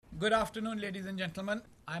Good afternoon, ladies and gentlemen.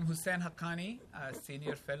 I'm Husain Haqqani, a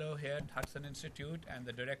senior fellow here at Hudson Institute and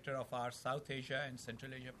the director of our South Asia and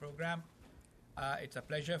Central Asia program. It's a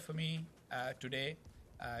pleasure for me today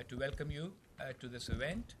to welcome you to this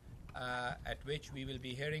event at which we will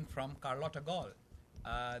be hearing from Carlotta Gall,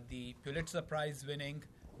 the Pulitzer Prize winning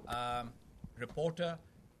reporter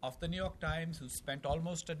of the New York Times who spent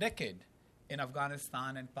almost a decade in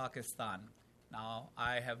Afghanistan and Pakistan. Now,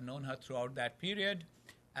 I have known her throughout that period,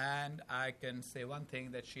 and I can say one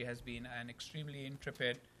thing, that she has been an extremely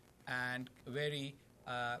intrepid and very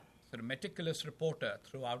sort of meticulous reporter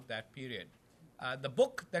throughout that period. The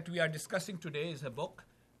book that we are discussing today is her book,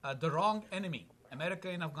 The Wrong Enemy, America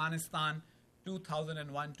in Afghanistan,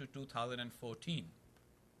 2001 to 2014.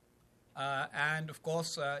 And of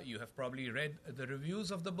course, you have probably read the reviews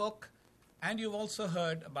of the book, and you've also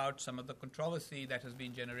heard about some of the controversy that has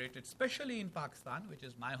been generated, especially in Pakistan, which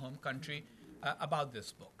is my home country, about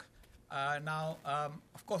this book. Now,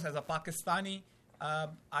 of course, as a Pakistani,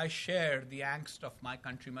 I share the angst of my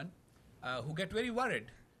countrymen who get very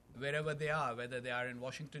worried wherever they are, whether they are in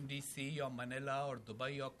Washington, D.C., or Manila, or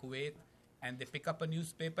Dubai, or Kuwait, and they pick up a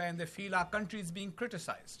newspaper and they feel our country is being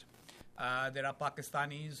criticized. There are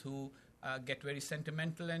Pakistanis who get very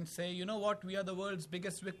sentimental and say, you know what, we are the world's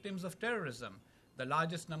biggest victims of terrorism. The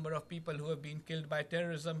largest number of people who have been killed by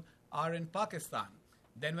terrorism are in Pakistan.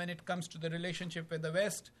 Then when it comes to the relationship with the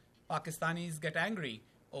West, Pakistanis get angry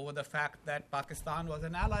over the fact that Pakistan was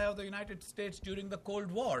an ally of the United States during the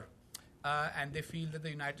Cold War. And they feel that the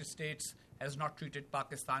United States has not treated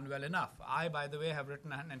Pakistan well enough. I, by the way, have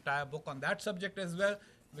written an entire book on that subject as well,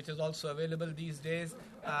 which is also available these days,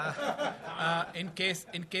 in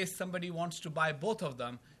case somebody wants to buy both of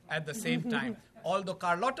them at the same time. Although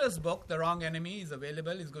Carlotta's book, The Wrong Enemy, is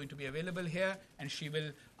going to be available here, and she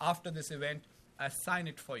will, after this event, sign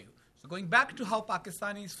it for you. So going back to how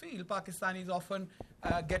Pakistanis feel, Pakistanis often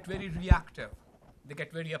get very reactive. They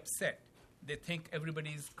get very upset. They think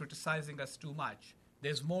everybody's criticizing us too much.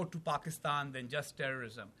 There's more to Pakistan than just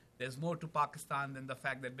terrorism. There's more to Pakistan than the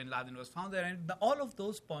fact that bin Laden was found there. And all of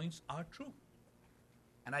those points are true.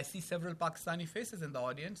 And I see several Pakistani faces in the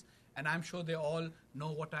audience, and I'm sure they all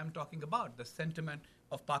know what I'm talking about, the sentiment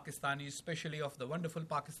of Pakistanis, especially of the wonderful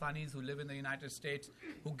Pakistanis who live in the United States,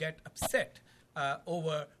 who get upset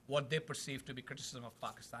over what they perceive to be criticism of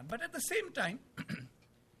Pakistan. But at the same time,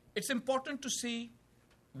 it's important to see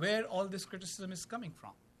where all this criticism is coming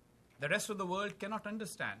from. The rest of the world cannot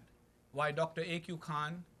understand why Dr. A.Q.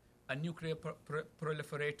 Khan, a nuclear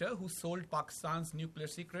proliferator who sold Pakistan's nuclear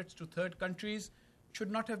secrets to third countries, should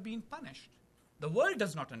not have been punished. The world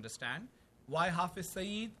does not understand why Hafiz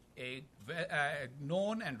Saeed, a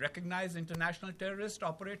known and recognized international terrorist,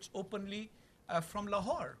 operates openly from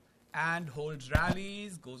Lahore and holds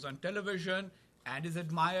rallies, goes on television, and is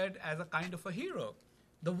admired as a kind of a hero.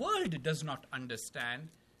 The world does not understand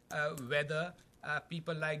whether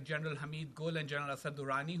people like General Hamid Gul and General Asad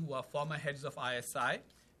Durrani, who are former heads of ISI,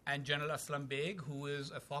 and General Aslam Beg, who is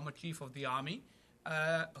a former chief of the army,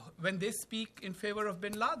 when they speak in favor of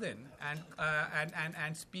bin Laden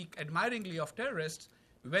and speak admiringly of terrorists,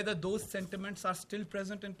 whether those sentiments are still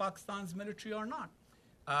present in Pakistan's military or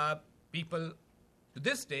not. People to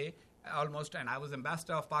this day, almost, and I was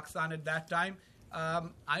ambassador of Pakistan at that time,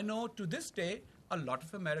 I know to this day a lot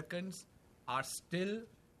of Americans are still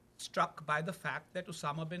struck by the fact that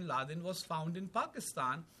Osama bin Laden was found in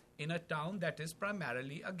Pakistan in a town that is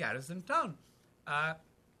primarily a garrison town.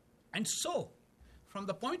 And so, from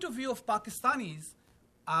the point of view of Pakistanis,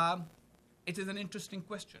 it is an interesting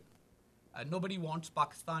question. Nobody wants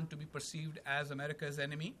Pakistan to be perceived as America's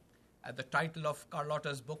enemy. The title of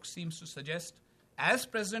Carlotta's book seems to suggest, as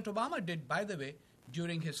President Obama did, by the way,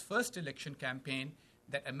 during his first election campaign,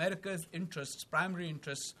 that America's interests, primary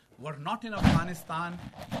interests, were not in Afghanistan,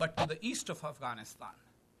 but to the east of Afghanistan.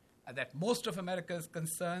 That most of America's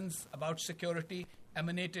concerns about security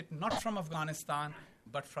emanated not from Afghanistan,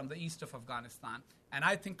 but from the east of Afghanistan. And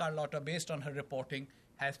I think Carlotta, based on her reporting,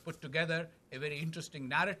 has put together a very interesting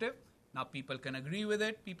narrative. Now, people can agree with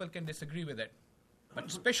it, people can disagree with it. But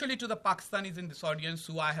especially to the Pakistanis in this audience,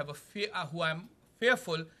 who I'm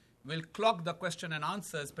fearful will clog the question and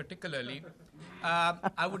answers particularly,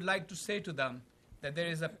 I would like to say to them that there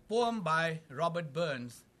is a poem by Robert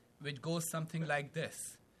Burns which goes something like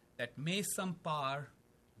this, that may some power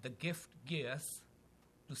the gift give us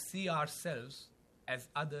to see ourselves as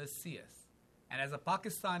others see us. And as a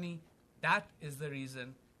Pakistani, that is the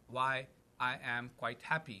reason why I am quite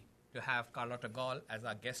happy to have Carlotta Gall as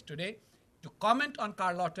our guest today. To comment on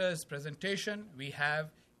Carlotta's presentation, we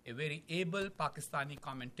have a very able Pakistani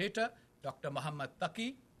commentator, Dr. Mohammad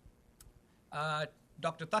Taqi.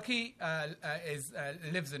 Dr. Taqi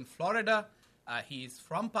lives in Florida. He's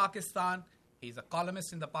from Pakistan. He's a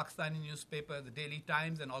columnist in the Pakistani newspaper, the Daily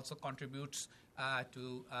Times, and also contributes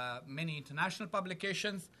to many international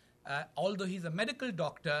publications. Although he's a medical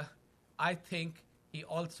doctor, I think he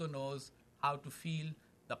also knows how to feel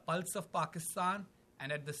the pulse of Pakistan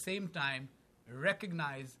and at the same time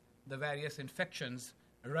recognize the various infections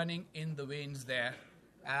running in the veins there.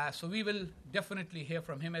 So we will definitely hear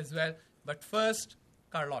from him as well. But first,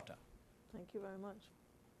 Carlotta. Thank you very much.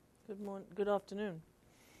 Good morning. Good afternoon.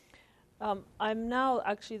 I'm now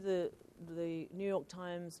actually the New York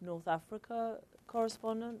Times North Africa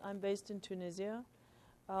correspondent. I'm based in Tunisia.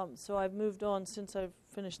 So I've moved on since I've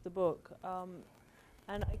finished the book.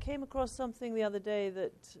 And I came across something the other day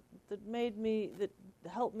that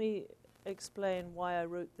helped me explain why I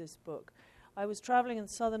wrote this book. I was traveling in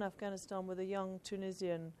southern Afghanistan with a young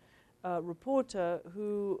Tunisian reporter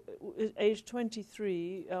who, aged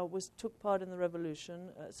 23, took part in the revolution.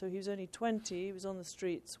 So he was only 20. He was on the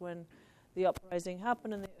streets when the uprising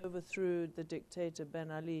happened and they overthrew the dictator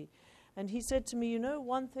Ben Ali. And he said to me, you know,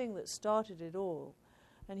 one thing that started it all,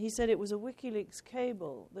 and he said it was a WikiLeaks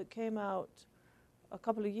cable that came out a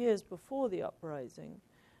couple of years before the uprising,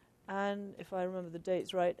 and if I remember the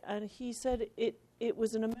dates right, and he said it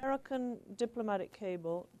was an American diplomatic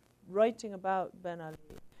cable writing about Ben Ali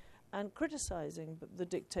and criticizing the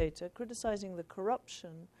dictator, criticizing the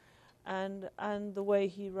corruption and the way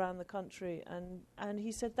he ran the country. And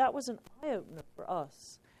he said that was an eye-opener for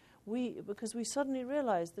us. Because we suddenly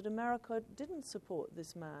realized that America didn't support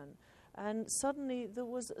this man. And suddenly there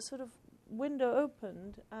was a sort of window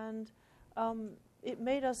opened, and it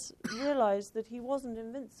made us realize that he wasn't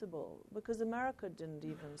invincible because America didn't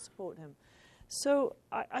even support him. So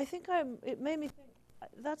I think it made me think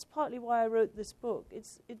that's partly why I wrote this book.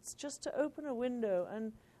 It's just to open a window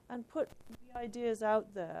and put the ideas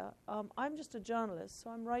out there. I'm just a journalist,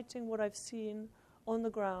 so I'm writing what I've seen on the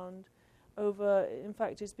ground over, in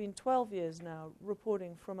fact, it's been 12 years now,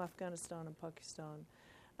 reporting from Afghanistan and Pakistan.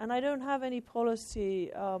 And I don't have any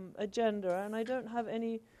policy agenda, and I don't have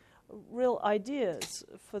any real ideas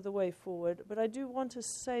for the way forward, but I do want to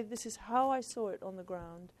say this is how I saw it on the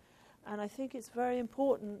ground, and I think it's very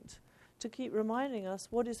important to keep reminding us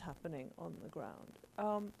what is happening on the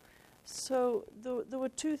ground. So there were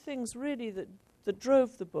two things really that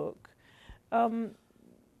drove the book.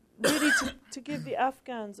 Really to give the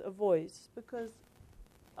Afghans a voice, because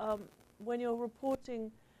when you're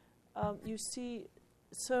reporting, you see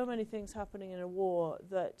so many things happening in a war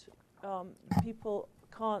that people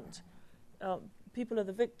can't, people are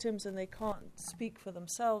the victims and they can't speak for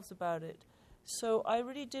themselves about it. So I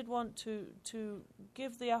really did want to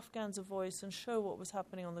give the Afghans a voice and show what was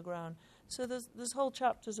happening on the ground. So there's whole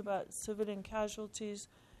chapters about civilian casualties,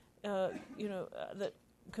 that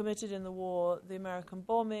committed in the war, the American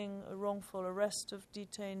bombing, a wrongful arrest of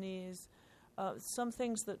detainees, some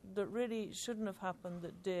things that really shouldn't have happened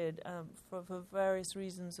that did, for various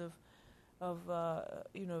reasons of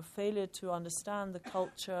failure to understand the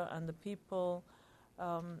culture and the people,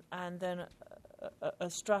 and then a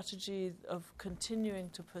strategy of continuing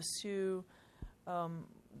to pursue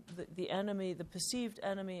the enemy, the perceived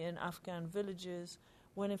enemy in Afghan villages,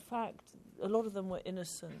 when in fact a lot of them were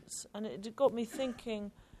innocents. And it got me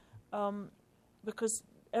thinking, because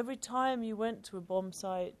every time you went to a bomb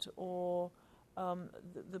site or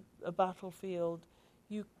a battlefield,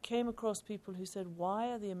 you came across people who said, why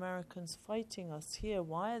are the Americans fighting us here?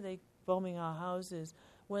 Why are they bombing our houses?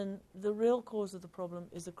 When the real cause of the problem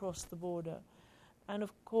is across the border. And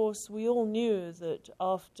of course, we all knew that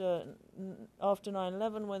after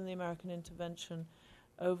 9/11, when the American intervention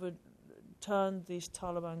overturned this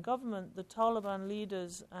Taliban government, the Taliban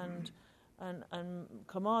leaders and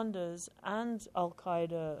commanders and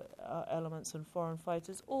Al-Qaeda elements and foreign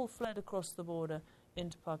fighters all fled across the border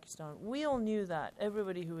into Pakistan. We all knew that.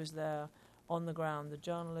 Everybody who was there on the ground, the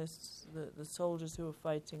journalists, the soldiers who were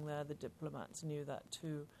fighting there, the diplomats knew that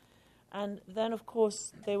too. And then, of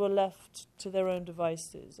course, they were left to their own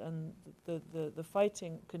devices, and the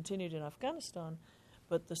fighting continued in Afghanistan.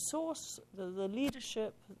 But the source, the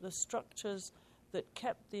leadership, the structures that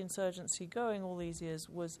kept the insurgency going all these years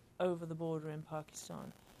was over the border in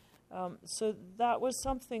Pakistan. So that was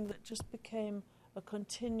something that just became a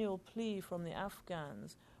continual plea from the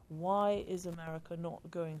Afghans. Why is America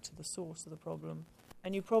not going to the source of the problem?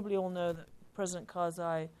 And you probably all know that President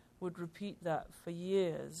Karzai would repeat that for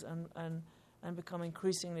years and become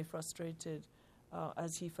increasingly frustrated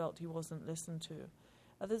as he felt he wasn't listened to.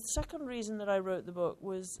 The second reason that I wrote the book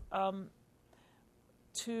was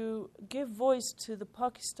to give voice to the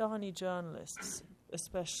Pakistani journalists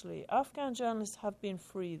especially. Afghan journalists have been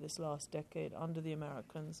free this last decade under the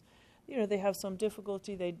Americans. You know, they have some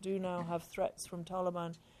difficulty. They do now have threats from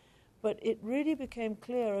Taliban. But it really became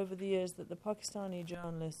clear over the years that the Pakistani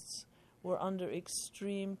journalists were under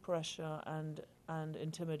extreme pressure and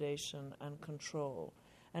intimidation and control.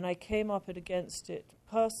 And I came up against it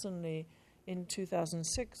personally in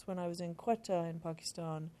 2006 when I was in Quetta in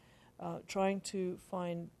Pakistan, trying to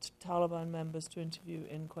find Taliban members to interview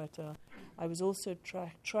in Quetta. I was also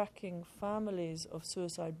tracking families of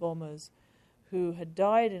suicide bombers who had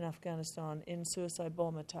died in Afghanistan in suicide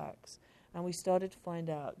bomb attacks. And we started to find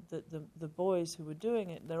out that the boys who were doing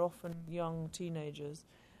it, they're often young teenagers,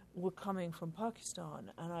 were coming from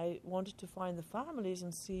Pakistan. And I wanted to find the families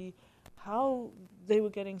and see how they were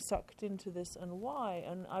getting sucked into this and why.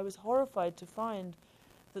 And I was horrified to find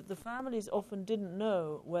that the families often didn't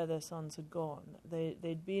know where their sons had gone.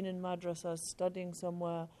 They'd been in madrasas studying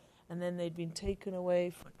somewhere, and then they'd been taken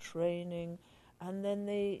away for training. And then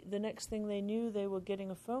the next thing they knew, they were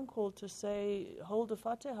getting a phone call to say, hold a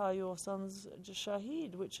Fatiha, your son's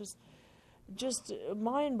Shaheed, which is just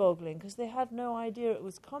mind-boggling because they had no idea it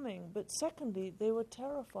was coming. But secondly, they were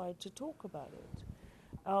terrified to talk about it.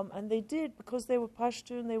 And they did, because they were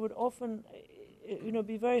Pashtun, they would often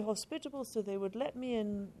be very hospitable, so they would let me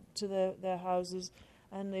in to their houses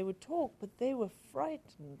and they would talk, but they were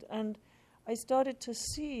frightened. And I started to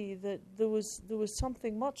see that there was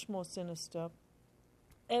something much more sinister.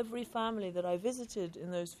 Every family that I visited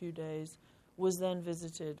in those few days was then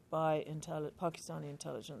visited by Pakistani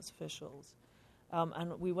intelligence officials.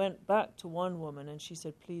 And we went back to one woman and she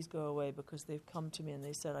said, please go away because they've come to me and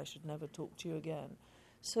they said I should never talk to you again.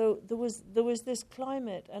 So there was this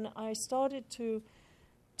climate, and I started to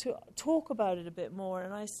talk about it a bit more,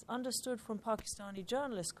 and I understood from Pakistani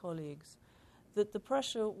journalist colleagues that the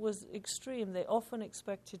pressure was extreme. They often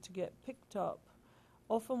expected to get picked up.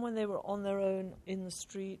 Often when they were on their own in the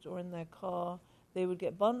street or in their car, they would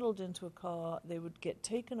get bundled into a car, they would get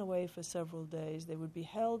taken away for several days, they would be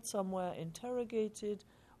held somewhere, interrogated,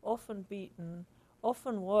 often beaten,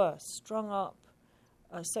 often worse, strung up,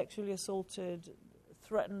 sexually assaulted,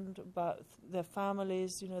 threatened about their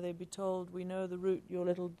families. You know, they'd be told, we know the route your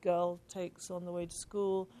little girl takes on the way to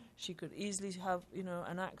school. She could easily have,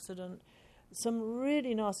 an accident. Some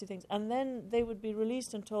really nasty things. And then they would be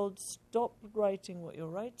released and told, stop writing what you're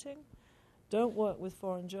writing. Don't work with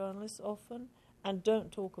foreign journalists often. And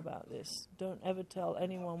don't talk about this. Don't ever tell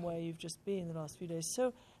anyone where you've just been the last few days.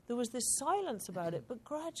 So there was this silence about it. But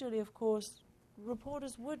gradually, of course,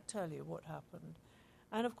 reporters would tell you what happened.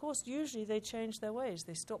 And, of course, usually they changed their ways.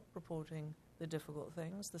 They stopped reporting the difficult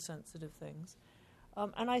things, the sensitive things.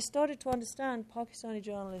 And I started to understand Pakistani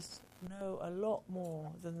journalists know a lot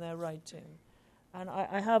more than they're writing. And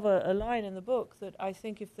I have a line in the book that I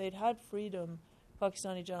think if they'd had freedom,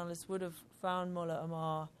 Pakistani journalists would have found Mullah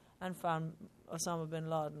Omar and found Osama bin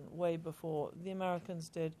Laden way before the Americans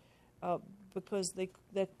did, because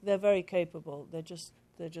they're very capable. They're just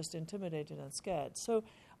intimidated and scared. So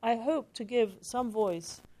I hope to give some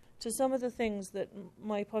voice to some of the things that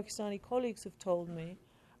my Pakistani colleagues have told me,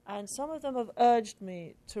 and some of them have urged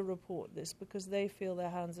me to report this because they feel their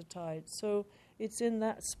hands are tied. So it's in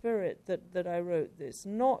that spirit that I wrote this,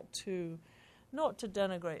 not to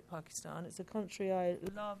denigrate Pakistan. It's a country I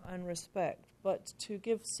love and respect, but to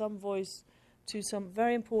give some voice to some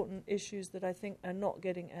very important issues that I think are not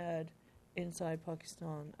getting aired inside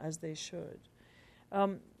Pakistan as they should.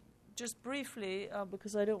 Just briefly,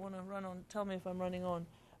 because I don't want to run on, tell me if I'm running on,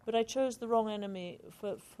 but I chose the wrong enemy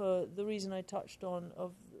for the reason I touched on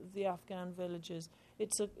of the Afghan villages.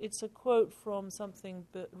 It's a quote from something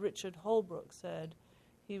that Richard Holbrooke said.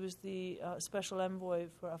 He was the special envoy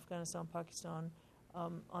for Afghanistan, Pakistan,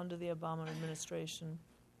 under the Obama administration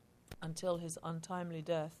until his untimely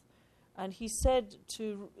death. And he said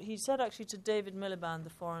actually to David Miliband,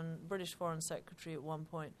 the British Foreign Secretary at one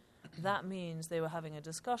point, that means they were having a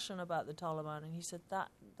discussion about the Taliban, and he said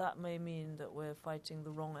that may mean that we're fighting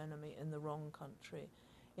the wrong enemy in the wrong country.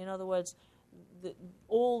 In other words,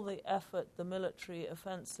 all the effort, the military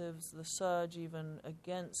offensives, the surge even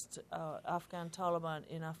against Afghan Taliban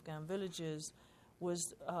in Afghan villages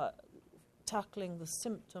was tackling the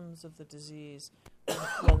symptoms of the disease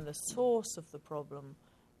when the source of the problem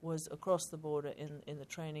was across the border in the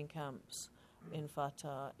training camps, in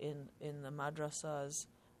Fatah, in the madrasas,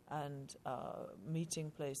 and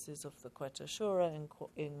meeting places of the Quetta Shura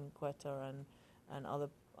in Quetta and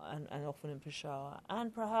often in Peshawar,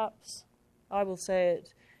 and perhaps, I will say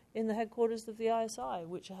it, in the headquarters of the ISI,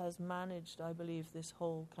 which has managed, I believe, this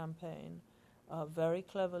whole campaign very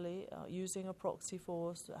cleverly, using a proxy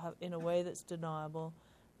force in a way that's deniable,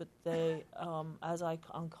 but they, as I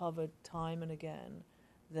uncovered time and again,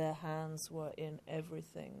 their hands were in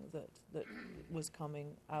everything that was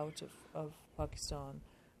coming out of Pakistan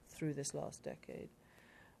through this last decade.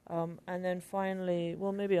 And then finally,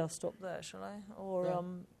 well, maybe I'll stop there, shall I? Or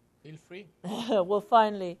feel free. well,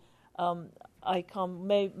 finally,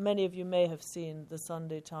 many of you may have seen the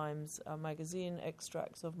Sunday Times magazine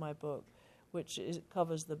extracts of my book, which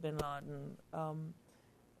covers the Bin Laden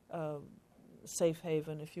safe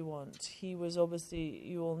haven, if you want. He was obviously,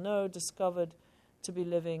 you all know, discovered to be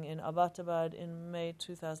living in Abbottabad in May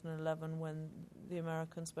 2011 when the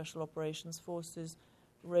American Special Operations Forces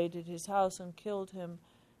raided his house and killed him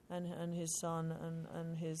and his son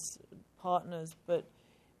and his partners. But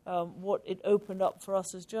what it opened up for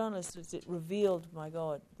us as journalists is it revealed, my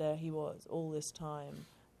God, there he was all this time,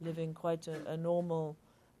 living quite a normal,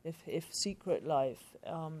 if secret life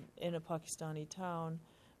in a Pakistani town.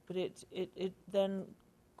 But it then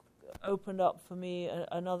opened up for me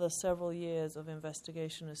another several years of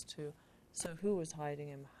investigation as to, so who was hiding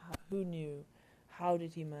him, who knew, how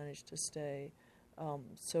did he manage to stay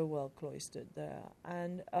so well cloistered there.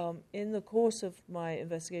 And in the course of my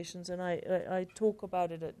investigations, and I talk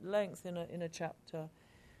about it at length in a chapter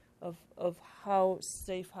of how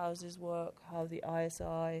safe houses work, how the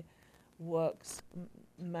ISI works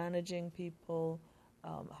managing people,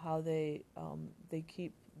 how they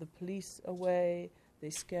keep the police away, they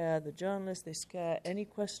scare the journalists, they scare any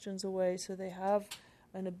questions away, so they have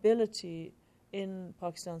an ability in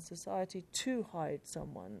Pakistan society to hide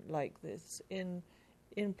someone like this in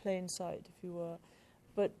plain sight, if you were.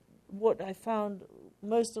 But what I found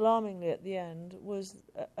most alarmingly at the end was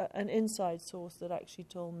an inside source that actually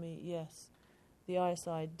told me, yes, the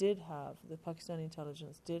ISI did have, the Pakistani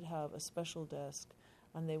intelligence did have a special desk,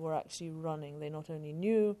 and they were actually running. They not only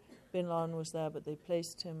knew Bin Laden was there, but they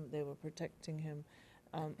placed him, they were protecting him,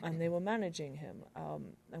 and they were managing him.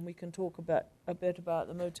 And we can talk a bit about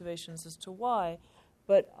the motivations as to why.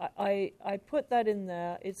 But I put that in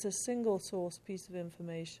there. It's a single source piece of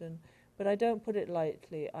information, but I don't put it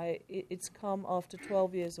lightly. It's come after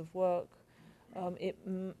 12 years of work.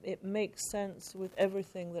 It makes sense with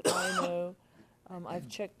everything that I know. I've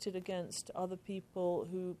checked it against other people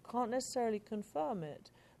who can't necessarily confirm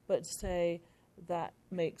it, but say that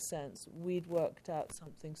makes sense. We'd worked out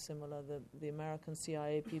something similar. The American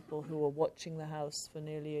CIA people who were watching the house for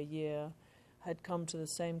nearly a year had come to the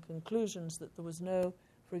same conclusions, that there was no,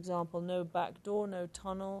 for example, no back door, no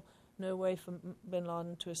tunnel, no way for Bin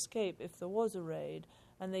Laden to escape if there was a raid.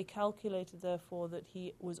 And they calculated, therefore, that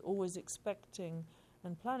he was always expecting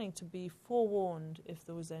and planning to be forewarned if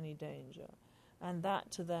there was any danger. And that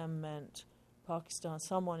to them meant Pakistan,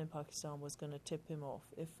 someone in Pakistan was going to tip him off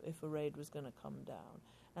if a raid was going to come down.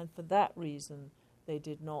 And for that reason, they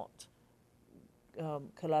did not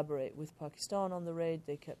collaborate with Pakistan on the raid.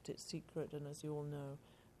 They kept it secret, and as you all know,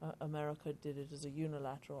 America did it as a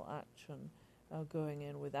unilateral action, going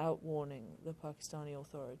in without warning the Pakistani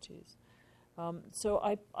authorities. So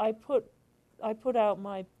I put out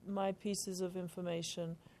my pieces of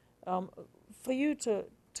information for you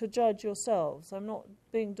to judge yourselves. I'm not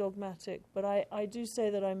being dogmatic, but I do say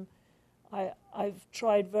that I've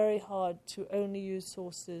tried very hard to only use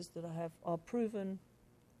sources that are proven,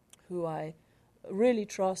 who I really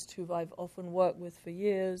trust, who I've often worked with for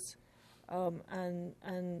years,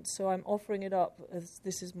 and so I'm offering it up as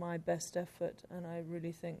this is my best effort, and I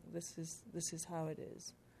really think this is how it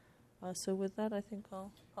is. So with that, I think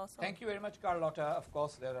I'll pass on. Thank you very much, Carlotta. Of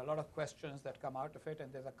course, there are a lot of questions that come out of it,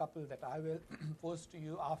 and there's a couple that I will pose to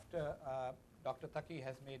you after Dr. Taqi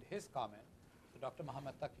has made his comment. So Dr.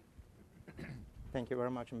 Mohammad Taqi. Thank you very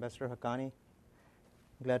much, Ambassador Haqqani.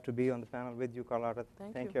 Glad to be on the panel with you, Carlotta.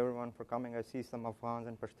 Thank you everyone for coming. I see some Afghans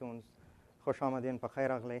and Pashtuns. Khosh Amadeen,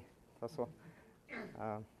 Pakhair Agle.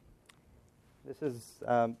 This is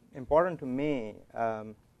important to me,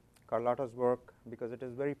 Carlotta's work, because it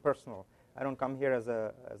is very personal. I don't come here as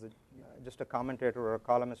just a commentator or a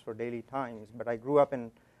columnist for Daily Times, but I grew up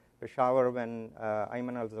in Peshawar when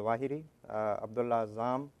Ayman al-Zawahiri, Abdullah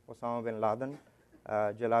Azzam, Osama bin Laden,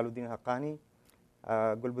 Jalaluddin Haqqani,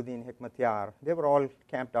 Gulbuddin Hikmatyar, they were all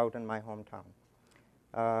camped out in my hometown.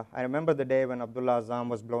 I remember the day when Abdullah Azzam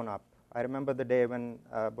was blown up. I remember the day when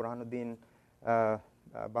Burhanuddin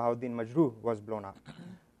Bahauddin Majruh was blown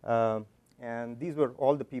up. And these were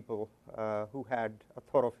all the people who had a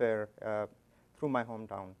thoroughfare through my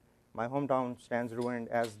hometown. My hometown stands ruined,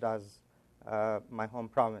 as does my home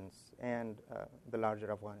province and the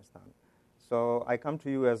larger Afghanistan. So I come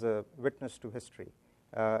to you as a witness to history.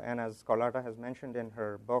 And as Carlotta has mentioned in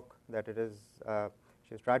her book, that it is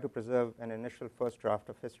she's tried to preserve an initial first draft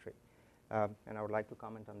of history. And I would like to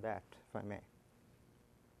comment on that, if I may.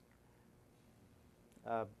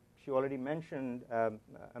 She already mentioned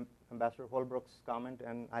Ambassador Holbrook's comment,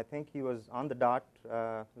 and I think he was on the dot.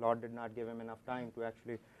 Lord did not give him enough time to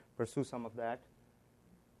actually pursue some of that.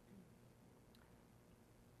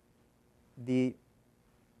 The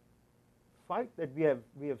fight that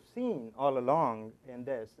we have seen all along in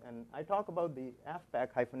this, and I talk about the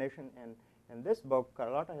AFPAC hyphenation, and in this book,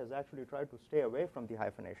 Carlotta has actually tried to stay away from the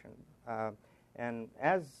hyphenation. And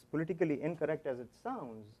as politically incorrect as it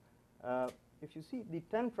sounds, if you see the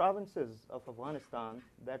 10 provinces of Afghanistan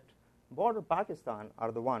that border Pakistan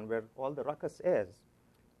are the one where all the ruckus is.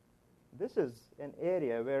 This is an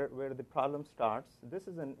area where the problem starts. This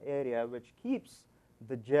is an area which keeps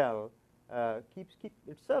the gel,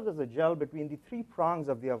 it serves as a gel between the three prongs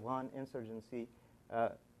of the Afghan insurgency.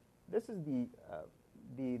 This is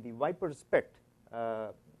the Viper's Pit,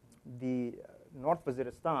 the North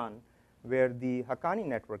Waziristan, where the Haqqani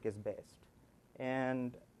network is based.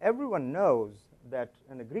 And everyone knows that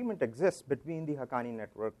an agreement exists between the Haqqani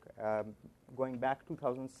network going back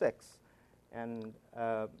 2006, and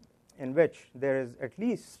in which there is at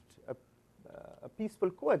least a peaceful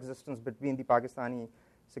coexistence between the Pakistani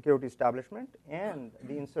security establishment and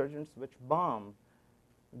the insurgents which bomb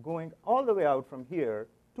going all the way out from here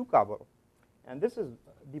to Kabul. And this is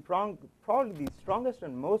the prong, probably the strongest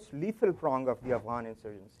and most lethal prong of the Afghan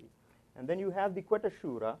insurgency. And then you have the Quetta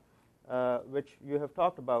Shura, which you have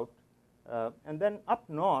talked about. And then up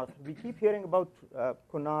north, we keep hearing about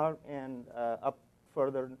Kunar and up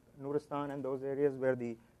further Nuristan and those areas where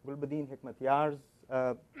the Gulbuddin Hikmatyar's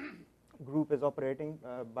group is operating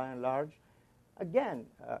by and large. Again,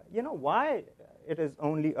 why it is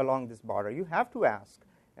only along this border? You have to ask.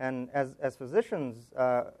 And as physicians,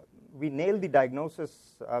 we nail the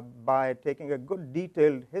diagnosis by taking a good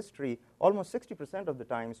detailed history almost 60% of the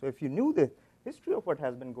time. So if you knew the history of what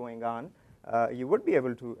has been going on, you would be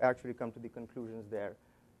able to actually come to the conclusions there.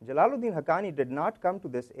 Jalaluddin Haqqani did not come to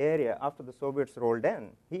this area after the Soviets rolled in.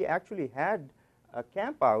 He actually had a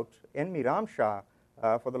camp out in Miramshah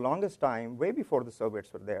for the longest time, way before the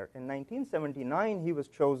Soviets were there. In 1979, he was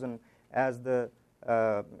chosen as the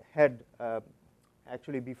head,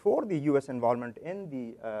 actually before the U.S. involvement in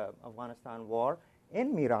the Afghanistan war,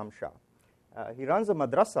 in Miramshah. He runs a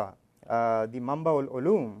madrasa, the Mamba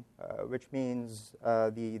ul-Ulum, which means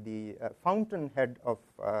the fountainhead of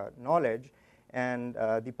knowledge, and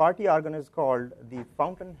the party organ is called the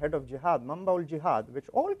Fountainhead of Jihad, Mamba ul-Jihad, which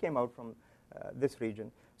all came out from this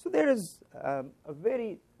region. So there is a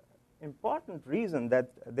very important reason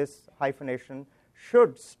that this hyphenation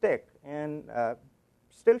should stick and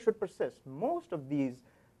still should persist. Most of these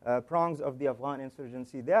prongs of the Afghan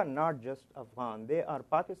insurgency, they are not just Afghan. They are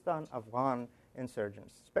Pakistan-Afghan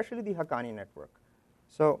insurgents, especially the Haqqani network.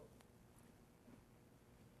 So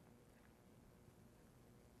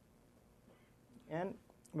and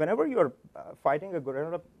whenever you're fighting a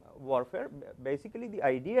guerrilla warfare, basically the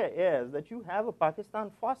idea is that you have a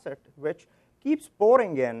Pakistan faucet which keeps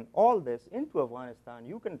pouring in all this into Afghanistan.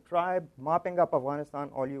 You can try mopping up Afghanistan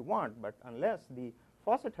all you want, but unless the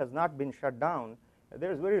faucet has not been shut down,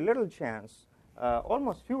 there is very little chance,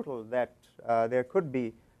 almost futile, that there could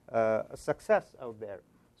be a success out there.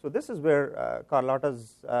 So this is where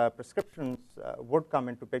Carlotta's prescriptions would come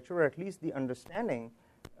into picture, or at least the understanding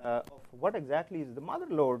of what exactly is the mother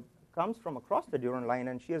lode comes from across the Durand line,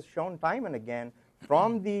 and she has shown time and again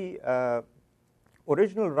from the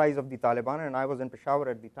original rise of the Taliban, and I was in Peshawar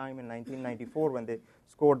at the time in 1994 when they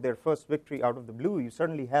scored their first victory out of the blue. You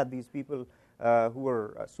certainly had these people who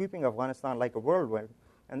were sweeping Afghanistan like a whirlwind.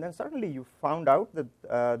 And then suddenly you found out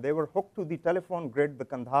that they were hooked to the telephone grid. The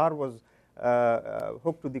Kandahar was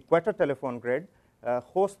hooked to the Quetta telephone grid.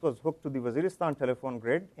 Khost was hooked to the Waziristan telephone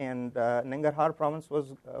grid, and Nangarhar province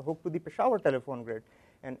was hooked to the Peshawar telephone grid.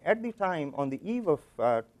 And at the time, on the eve of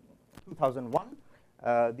 2001,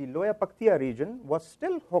 the Loya Pakhtia region was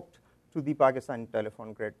still hooked to the Pakistani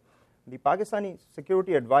telephone grid. The Pakistani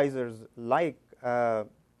security advisors, like,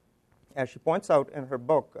 as she points out in her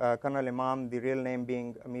book, Colonel Imam, the real name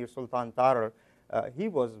being Amir Sultan Tarar, he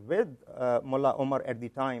was with Mullah Omar at the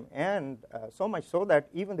time, and so much so that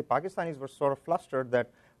even the Pakistanis were sort of flustered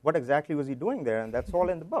that what exactly was he doing there, and that's all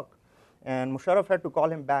in the book. And Musharraf had to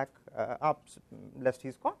call him back up lest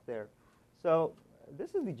he's caught there. So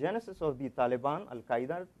this is the genesis of the Taliban,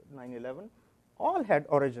 Al-Qaeda, 9/11, all had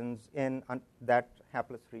origins in that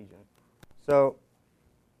hapless region. So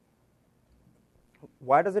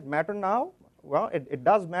why does it matter now? Well, it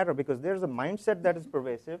does matter because there's a mindset that is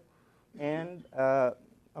pervasive, and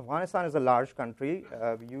Afghanistan is a large country.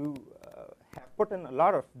 You have put in a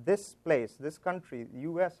lot of this country, the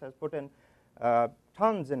U.S. has put in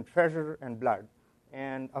tons in treasure and blood,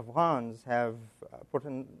 and Afghans have put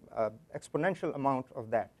in exponential amount of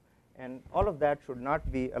that. And all of that should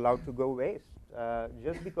not be allowed to go waste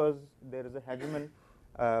just because there is a hegemon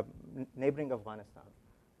neighboring Afghanistan.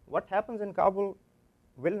 What happens in Kabul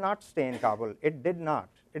will not stay in Kabul. It did not.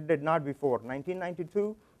 It did not before.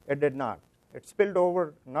 1992, it did not. It spilled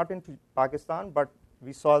over not into Pakistan, but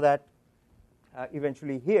we saw that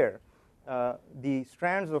eventually here. The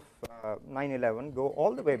strands of 9/11 go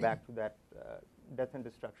all the way back to that death and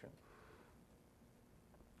destruction.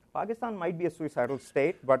 Pakistan might be a suicidal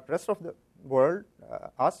state, but rest of the world,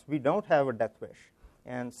 us, we don't have a death wish.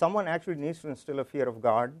 And someone actually needs to instill a fear of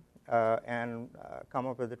God and come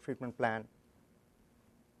up with a treatment plan.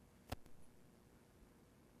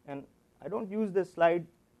 And I don't use this slide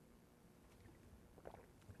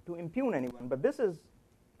to impugn anyone, but this is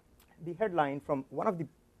the headline from one of the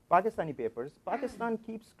Pakistani papers. Pakistan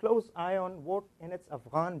keeps close eye on vote in its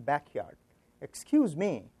Afghan backyard. Excuse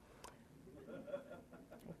me.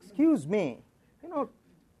 Excuse me.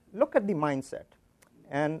 Look at the mindset.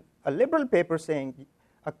 And a liberal paper saying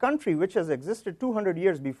a country which has existed 200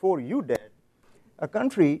 years before you did, a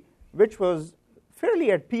country which was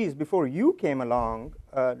fairly at peace before you came along,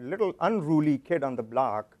 a little unruly kid on the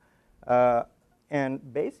block,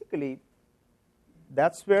 and basically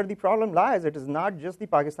that's where the problem lies. It is not just the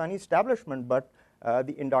Pakistani establishment, but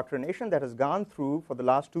the indoctrination that has gone through for the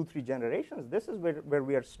last 2-3 generations. This is where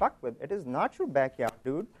we are stuck with. It is not your backyard,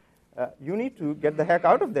 dude. You need to get the heck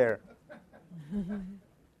out of there.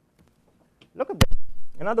 Look at this.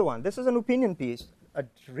 Another one. This is an opinion piece. A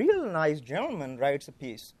real nice gentleman writes a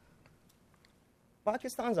piece.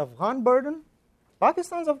 Pakistan's Afghan burden?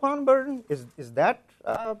 Pakistan's Afghan burden? Is that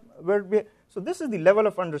where we... So this is the level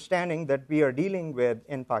of understanding that we are dealing with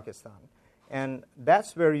in Pakistan. And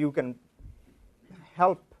that's where you can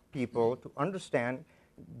help people to understand,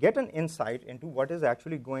 get an insight into what is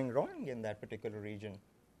actually going wrong in that particular region.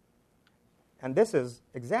 And this is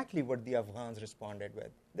exactly what the Afghans responded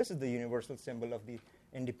with. This is the universal symbol of the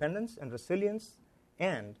independence and resilience,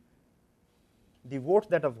 and the vote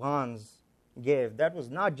that Afghans gave, that was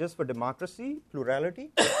not just for democracy,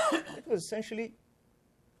 plurality. It was essentially,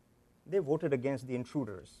 they voted against the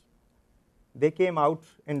intruders. They came out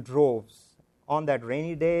in droves on that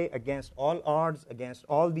rainy day against all odds, against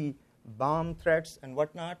all the bomb threats and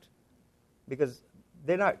whatnot, because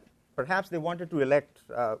perhaps they wanted to elect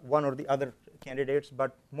one or the other candidates,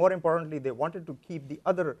 but more importantly, they wanted to keep the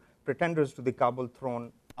other pretenders to the Kabul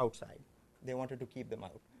throne outside. They wanted to keep them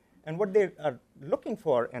out. And what they are looking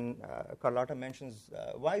for, and Carlotta mentions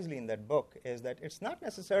wisely in that book, is that it's not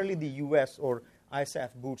necessarily the US or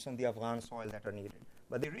ISAF boots on the Afghan soil that are needed,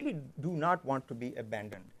 but they really do not want to be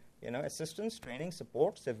abandoned. Assistance, training,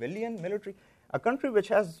 support, civilian, military. A country which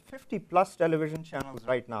has 50-plus television channels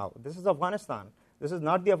right now. This is Afghanistan. This is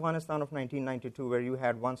not the Afghanistan of 1992 where you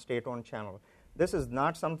had one state-owned channel. This is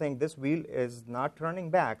not something, this wheel is not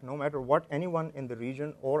turning back, no matter what anyone in the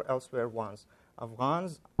region or elsewhere wants.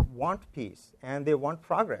 Afghans want peace, and they want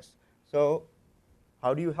progress. So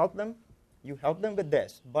how do you help them? You help them with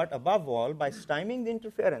this, but above all, by stymieing the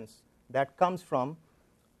interference that comes from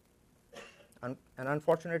an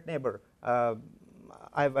unfortunate neighbor.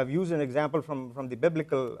 I've used an example from the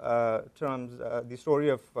biblical terms, the story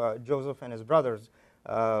of Joseph and his brothers.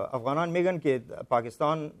 Afghanan Megan ke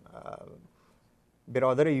Pakistan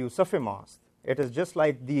biradar Yusuf mast. It is just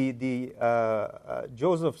like the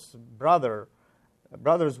Joseph's brothers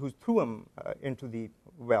who threw him into the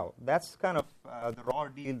well. That's kind of the raw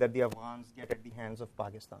deal that the Afghans get at the hands of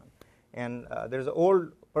Pakistan. And there's an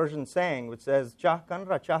old Persian saying which says, "Chah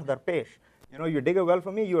kanra, chah darpesh." You dig a well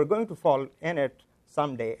for me, you are going to fall in it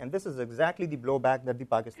someday. And this is exactly the blowback that the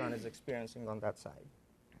Pakistan is experiencing on that side.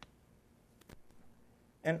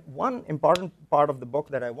 And one important part of the book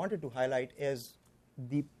that I wanted to highlight is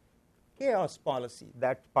the chaos policy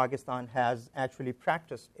that Pakistan has actually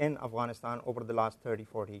practiced in Afghanistan over the last 30,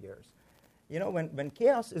 40 years. When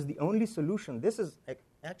chaos is the only solution, this is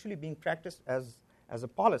actually being practiced as a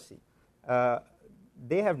policy.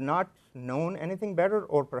 They have not known anything better,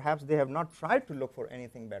 or perhaps they have not tried to look for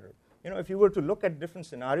anything better. If you were to look at different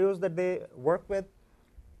scenarios that they work with,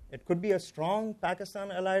 it could be a strong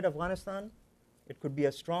Pakistan-allied Afghanistan. It could be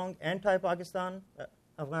a strong anti-Pakistan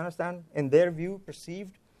Afghanistan, in their view,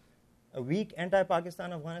 perceived, a weak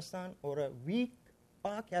anti-Pakistan Afghanistan, or a weak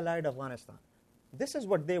Pak-allied Afghanistan. This is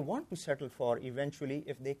what they want to settle for eventually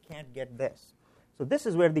if they can't get this. So this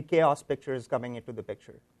is where the chaos picture is coming into the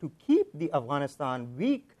picture. To keep the Afghanistan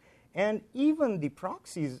weak and even the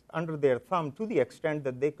proxies under their thumb to the extent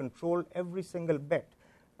that they control every single bit.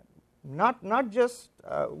 Not just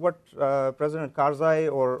what President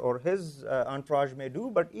Karzai or his entourage may do,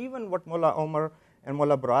 but even what Mullah Omar and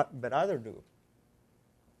Mullah Baradar do.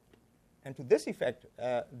 And to this effect,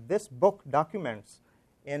 this book documents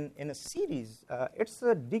in a series, it's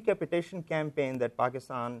a decapitation campaign that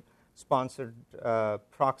Pakistan-sponsored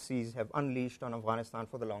proxies have unleashed on Afghanistan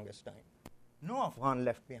for the longest time. No Afghan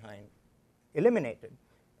left behind, eliminated.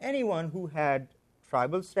 Anyone who had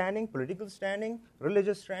tribal standing, political standing,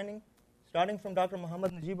 religious standing, starting from Dr.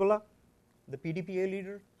 Muhammad Najibullah, the PDPA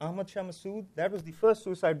leader, Ahmad Shah Massoud. That was the first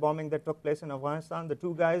suicide bombing that took place in Afghanistan. The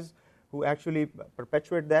two guys who actually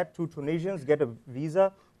perpetuate that, two Tunisians, get a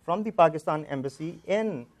visa from the Pakistan embassy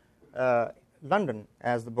in London,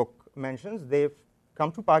 as the book mentions. They've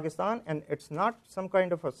come to Pakistan, and it's not some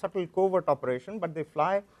kind of a subtle covert operation, but they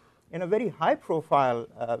fly in a very high-profile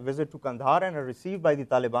visit to Kandahar and are received by the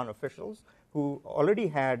Taliban officials who already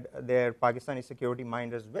had their Pakistani security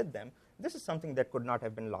minders with them. This is something that could not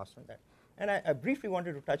have been lost on that. And I briefly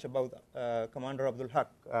wanted to touch about Commander Abdul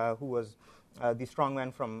Haq, who was the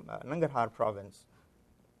strongman from Nangarhar province.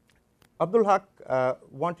 Abdul Haq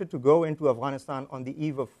wanted to go into Afghanistan on the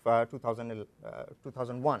eve of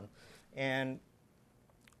 2001. And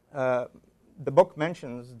the book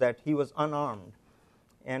mentions that he was unarmed.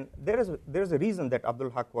 And there is a reason that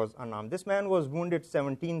Abdul Haq was unarmed. This man was wounded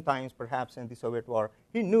 17 times, perhaps, in the Soviet war.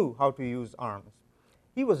 He knew how to use arms.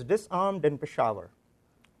 He was disarmed in Peshawar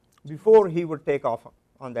before he would take off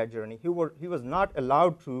on that journey. He was not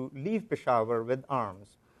allowed to leave Peshawar with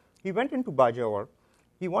arms. He went into Bajawar.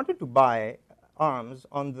 He wanted to buy arms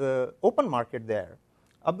on the open market there.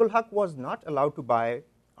 Abdul Haq was not allowed to buy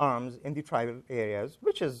arms in the tribal areas,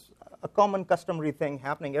 which is a common customary thing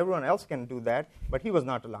happening. Everyone else can do that, but he was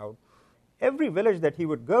not allowed. Every village that he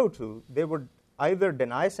would go to, they would either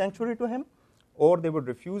deny sanctuary to him or they would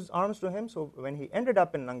refuse arms to him. So when he ended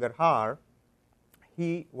up in Nangarhar,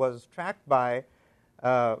 he was tracked by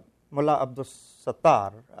Mullah Abdul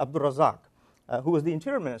Razak, who was the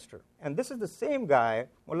interior minister. And this is the same guy,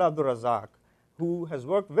 Mullah Abdul Razak, who has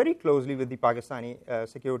worked very closely with the Pakistani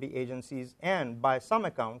security agencies, and by some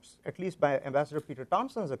accounts, at least by Ambassador Peter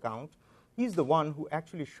Thompson's account, he's the one who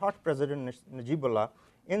actually shot President Najibullah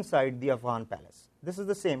inside the Afghan palace. This is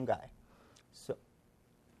the same guy. So,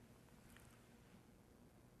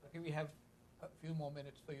 okay, we have a few more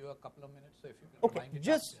minutes for you, a couple of minutes, so if you can okay, wind it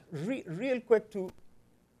just up. real quick to,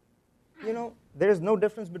 there is no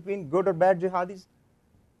difference between good or bad jihadis.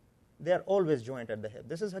 They are always joined at the hip.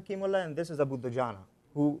 This is Hakimullah and this is Abu Dujana,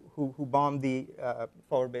 who bombed the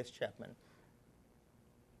forward base Chapman.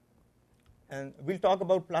 And we'll talk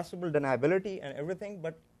about plausible deniability and everything,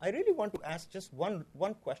 but I really want to ask just one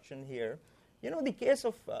question here. The case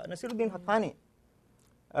of Nasiruddin Haqqani.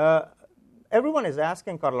 Everyone is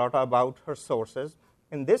asking Carlotta about her sources.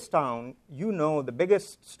 In this town, the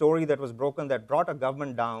biggest story that was broken that brought a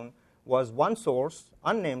government down was one source,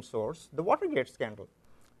 unnamed source, the Watergate scandal.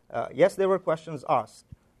 Yes, there were questions asked,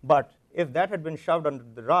 but if that had been shoved under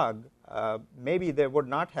the rug, maybe there would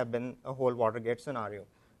not have been a whole Watergate scenario.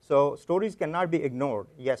 So stories cannot be ignored.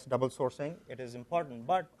 Yes, double sourcing, it is important.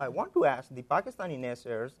 But I want to ask the Pakistani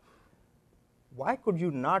naysayers, why could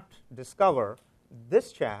you not discover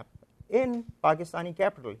this chap in Pakistani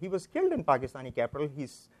capital? He was killed in Pakistani capital.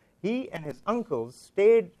 He and his uncles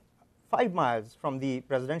stayed 5 miles from the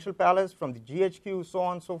presidential palace, from the GHQ, so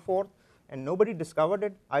on and so forth, and nobody discovered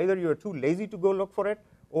it. Either you are too lazy to go look for it,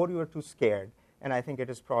 or you are too scared. And I think it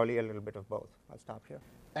is probably a little bit of both. I'll stop here.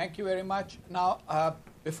 Thank you very much. Now,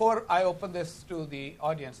 before I open this to the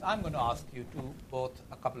audience, I'm going to ask you two both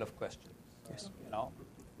a couple of questions. Yes.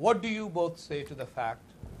 What do you both say to the fact,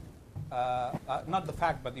 not the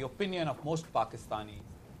fact, but the opinion of most Pakistanis?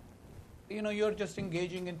 You're just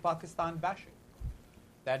engaging in Pakistan bashing.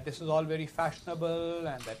 That this is all very fashionable,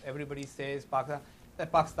 and that everybody says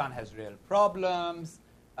that Pakistan has real problems.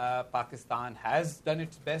 Pakistan has done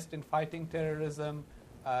its best in fighting terrorism.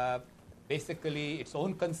 Basically, its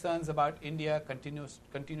own concerns about India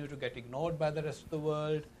continue to get ignored by the rest of the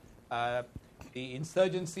world. The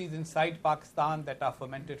insurgencies inside Pakistan that are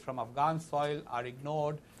fomented from Afghan soil are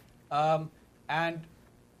ignored. And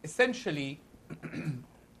essentially,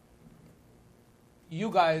 you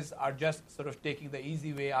guys are just sort of taking the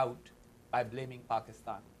easy way out by blaming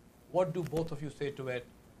Pakistan. What do both of you say to it?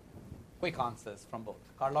 Quick answers from both.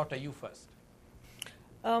 Carlotta, you first.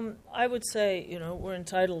 I would say, we're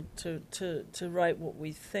entitled to write what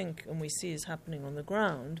we think and we see is happening on the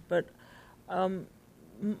ground, but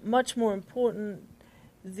much more important,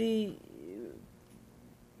 the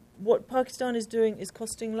what Pakistan is doing is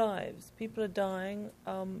costing lives. People are dying,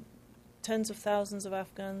 tens of thousands of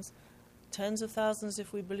Afghans, tens of thousands,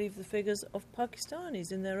 if we believe the figures, of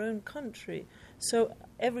Pakistanis in their own country. So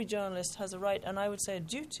every journalist has a right, and I would say a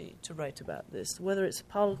duty, to write about this, whether it's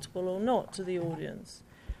palatable or not to the audience.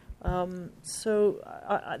 So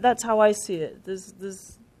that's how I see it.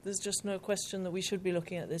 There's just no question that we should be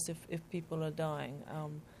looking at this if people are dying,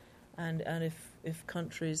 and if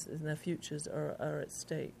countries and their futures are at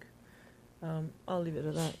stake. I'll leave it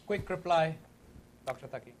at that. Quick reply, Dr.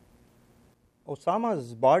 Taqi.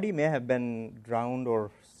 Osama's body may have been drowned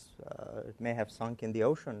or it may have sunk in the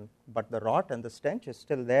ocean, but the rot and the stench is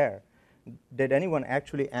still there. Did anyone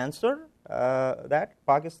actually answer that?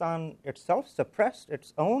 Pakistan itself suppressed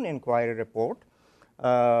its own inquiry report.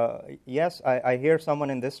 Yes, I hear someone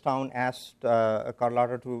in this town asked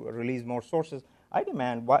Carlotta to release more sources. I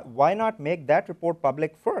demand, why not make that report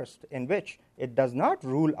public first, in which it does not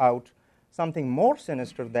rule out something more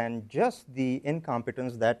sinister than just the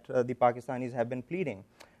incompetence that the Pakistanis have been pleading.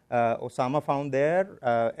 Osama found there,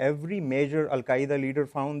 every major Al-Qaeda leader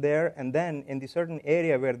found there, and then in the certain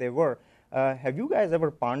area where they were. Have you guys ever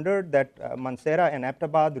pondered that Mansehra and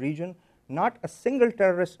Abbottabad region, not a single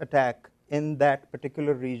terrorist attack in that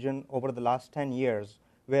particular region over the last 10 years,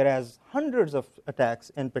 whereas hundreds of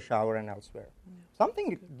attacks in Peshawar and elsewhere?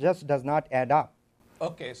 Something just does not add up.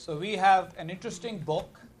 Okay, so we have an interesting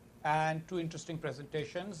book and two interesting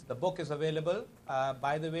presentations. The book is available.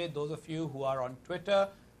 By the way, those of you who are on Twitter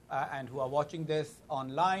and who are watching this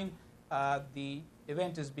online, the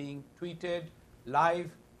event is being tweeted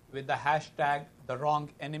live with the hashtag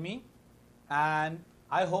 #TheWrongEnemy. And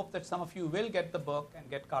I hope that some of you will get the book and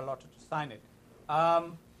get Carlotta to sign it.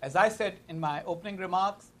 As I said in my opening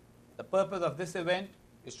remarks, the purpose of this event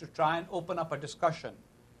is to try and open up a discussion.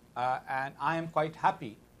 And I am quite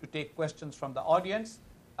happy to take questions from the audience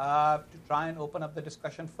to try and open up the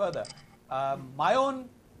discussion further. My own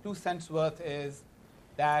 2 cents worth is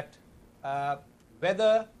that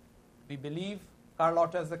whether we believe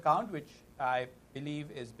Carlotta's account, which I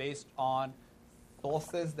believe is based on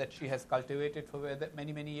sources that she has cultivated for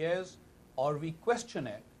many, many years, or we question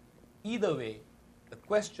it, either way, the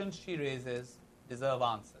questions she raises deserve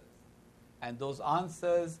answers. And those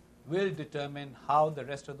answers will determine how the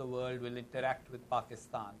rest of the world will interact with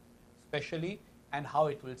Pakistan, especially, and how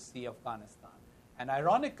it will see Afghanistan. And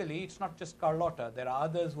ironically, it's not just Carlotta. There are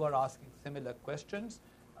others who are asking similar questions.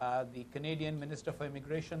 The Canadian Minister for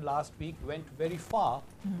Immigration last week went very far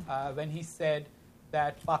when he said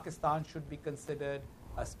that Pakistan should be considered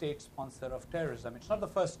a state sponsor of terrorism. It's not the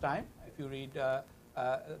first time. If you read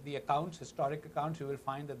the accounts, historic accounts, you will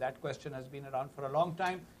find that that question has been around for a long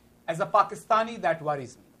time. As a Pakistani, that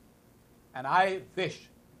worries me. And I wish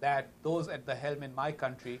that those at the helm in my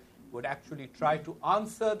country would actually try to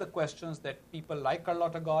answer the questions that people like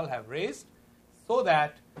Carlotta Gall have raised, so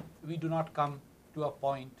that we do not come to a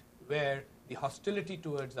point where the hostility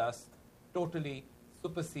towards us totally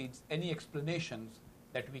supersedes any explanations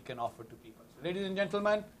that we can offer to people. So, ladies and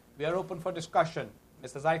gentlemen, we are open for discussion.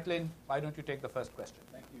 Mr. Zeitlin, why don't you take the first question?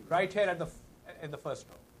 Thank you. Right here in the first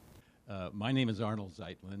row. My name is Arnold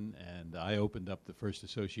Zeitlin, and I opened up the first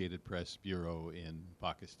Associated Press bureau in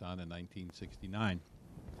Pakistan in 1969,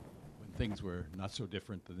 when things were not so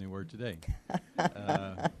different than they were today.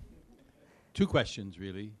 2 questions,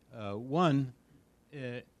 really. One,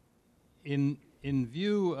 in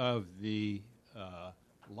view of the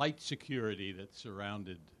light security that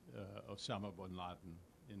surrounded Osama bin Laden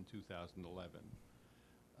in 2011,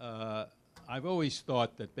 I've always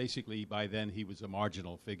thought that basically by then he was a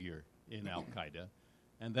marginal figure in Al-Qaeda,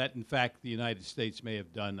 and that in fact the United States may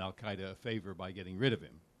have done Al-Qaeda a favor by getting rid of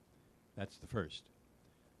him. That's the first.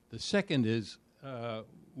 The second is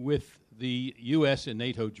with the U.S. and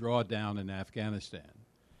NATO drawdown in Afghanistan,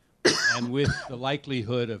 and with the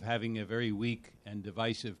likelihood of having a very weak and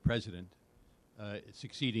divisive president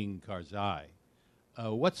succeeding Karzai,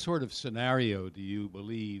 what sort of scenario do you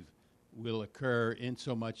believe will occur in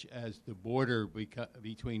so much as the border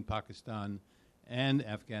between Pakistan and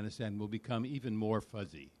Afghanistan will become even more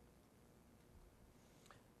fuzzy?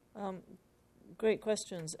 Great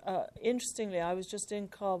questions. Interestingly, I was just in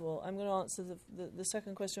Kabul. I'm going to answer the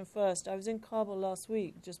second question first. I was in Kabul last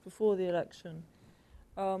week, just before the election,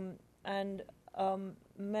 and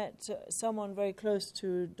met someone very close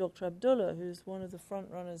to Dr. Abdullah, who's one of the front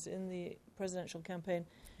runners in the presidential campaign.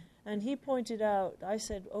 And he pointed out, I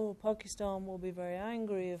said, Pakistan will be very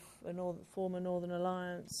angry if a former Northern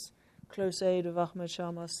Alliance, close aide of Ahmad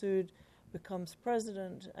Shah Massoud, becomes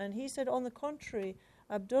president. And he said, on the contrary,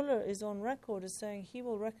 Abdullah is on record as saying he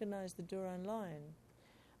will recognize the Durand line.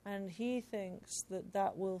 and he thinks that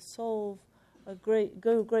that will go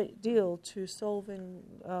a great deal to solving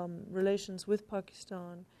relations with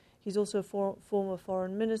Pakistan. He's also a former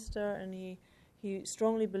foreign minister, and he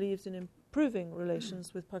strongly believes in improving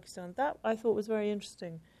relations with Pakistan. That I thought was very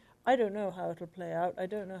interesting. I don't know how it'll play out. I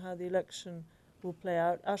don't know how the election will play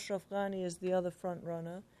out. Ashraf Ghani is the other front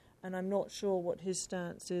runner, and I'm not sure what his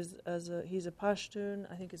stance is. He's a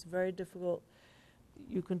Pashtun. I think it's very difficult.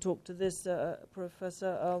 You can talk to this professor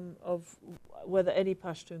of whether any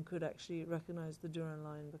Pashtun could actually recognize the Durand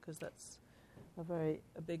line, because that's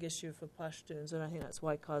a big issue for Pashtuns, and I think that's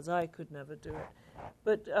why Karzai could never do it.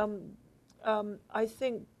 But I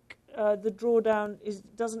think the drawdown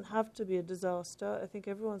doesn't have to be a disaster. I think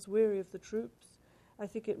everyone's weary of the troops. I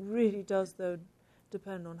think it really does, though,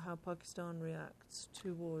 depend on how Pakistan reacts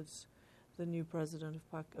towards the new president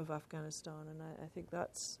of Afghanistan, and I think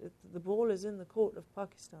the ball is in the court of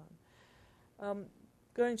Pakistan.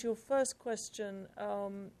 Going to your first question,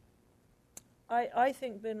 I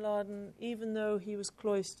think bin Laden, even though he was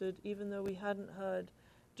cloistered, even though we hadn't heard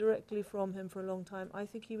directly from him for a long time, I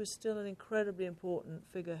think he was still an incredibly important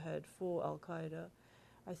figurehead for Al-Qaeda.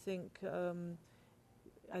 I think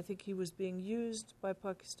he was being used by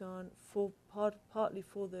Pakistan partly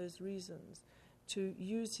for those reasons, to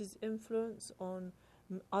use his influence on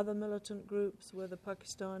other militant groups, whether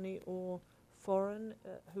Pakistani or foreign,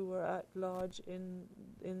 who were at large in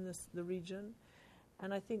the region.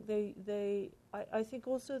 And I think I think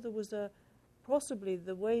also there was possibly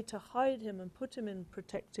the way to hide him and put him in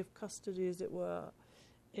protective custody, as it were,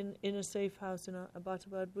 in a safe house in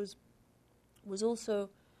Abbottabad was also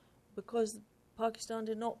because Pakistan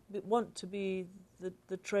did not want to be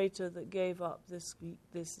the traitor that gave up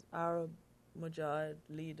this Arab Mujahid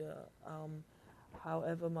leader.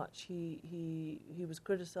 However much he was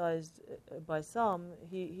criticized by some,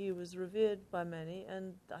 he was revered by many,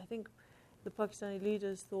 and I think the Pakistani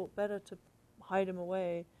leaders thought better to hide him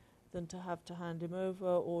away than to have to hand him over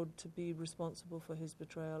or to be responsible for his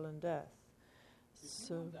betrayal and death. If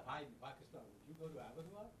you wanted to hide in Pakistan, would you go to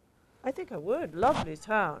Abbottabad? I think I would. Lovely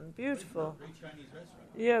town, beautiful. Great Chinese restaurant.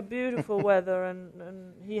 Yeah, beautiful weather,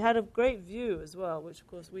 and he had a great view as well, which of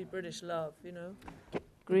course we British love,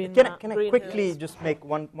 Green. Can I green quickly hills. just make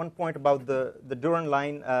one point about the Durand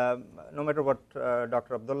line? No matter what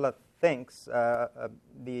Dr. Abdullah thinks,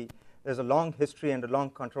 there's a long history and a long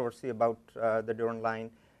controversy about the Durand line.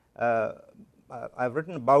 I've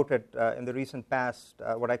written about it in the recent past.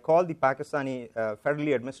 What I call the Pakistani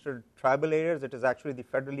federally administered tribal areas, it is actually the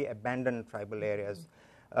federally abandoned tribal areas.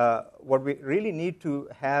 What we really need to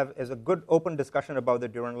have is a good open discussion about the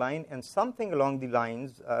Durand line, and something along the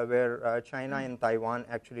lines where China and Taiwan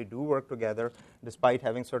actually do work together despite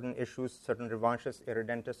having certain issues, certain revanchist,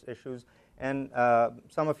 irredentist issues. And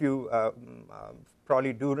some of you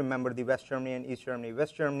probably do remember the West Germany and East Germany.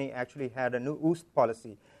 West Germany actually had a new Ost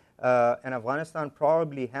policy. And Afghanistan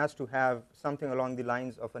probably has to have something along the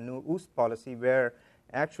lines of a new Ost policy where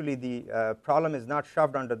actually the problem is not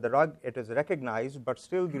shoved under the rug, it is recognized, but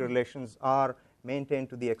still the relations are maintained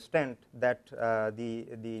to the extent that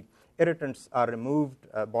the irritants are removed,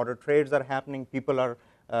 border trades are happening, people are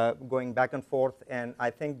going back and forth, and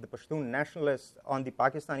I think the Pashtun nationalists on the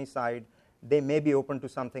Pakistani side, they may be open to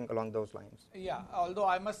something along those lines. Yeah, although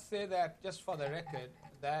I must say that, just for the record,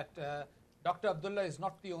 that Dr. Abdullah is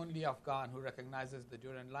not the only Afghan who recognizes the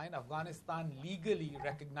Durand line. Afghanistan legally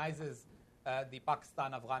recognizes the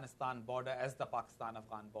Pakistan-Afghanistan border as the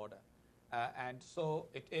Pakistan-Afghan border. And so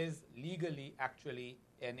it is legally actually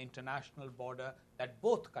an international border that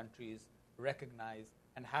both countries recognize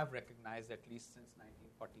and have recognized at least since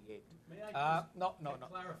 1948. May I No.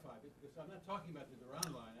 clarify, because I'm not talking about the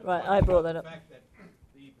Durand line. Right, I brought that up. The fact that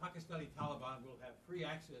the Pakistani Taliban will have free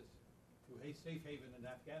access to a safe haven in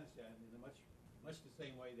Afghanistan in much the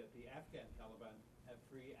same way that the Afghan Taliban have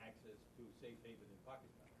free access to safe haven in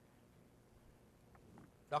Pakistan.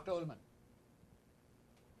 Dr. Ullman.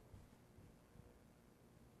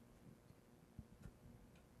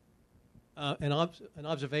 An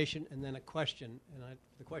observation and then a question. And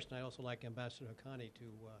the question I also like Ambassador Haqqani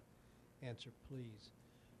to answer, please.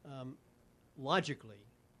 Logically,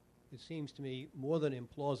 it seems to me more than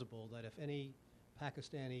implausible that if any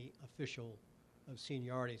Pakistani official of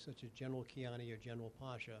seniority, such as General Kiani or General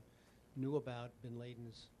Pasha, knew about bin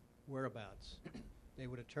Laden's whereabouts, they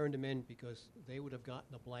would have turned him in because they would have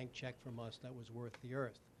gotten a blank check from us that was worth the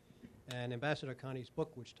earth. And Ambassador Haqqani's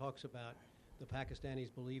book, which talks about the Pakistanis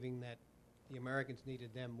believing that the Americans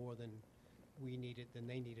needed them more than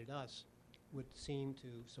they needed us, would seem to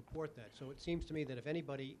support that. So it seems to me that if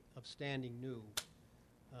anybody of standing knew,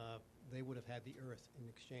 they would have had the earth in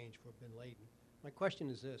exchange for bin Laden. My question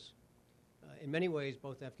is this. In many ways,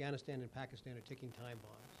 both Afghanistan and Pakistan are ticking time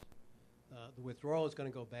bombs. The withdrawal is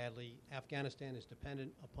going to go badly. Afghanistan is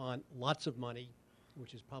dependent upon lots of money,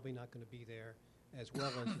 which is probably not going to be there, as well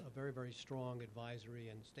as a very, very strong advisory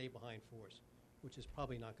and stay-behind force, which is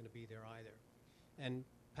probably not going to be there either. And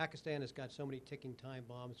Pakistan has got so many ticking time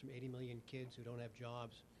bombs from 80 million kids who don't have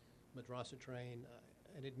jobs, madrasa train,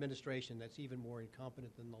 an administration that's even more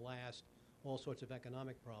incompetent than the last, all sorts of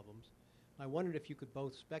economic problems. I wondered if you could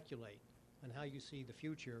both speculate on how you see the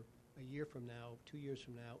future a year from now, 2 years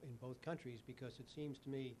from now in both countries, because it seems to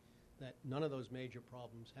me that none of those major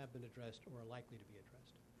problems have been addressed or are likely to be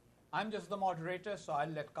addressed. I'm just the moderator, so I'll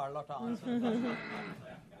let Carlotta answer.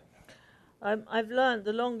 I've learned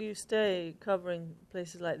the longer you stay covering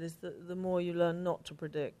places like this, the more you learn not to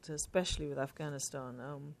predict, especially with Afghanistan.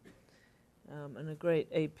 And a great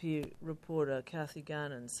AP reporter, Kathy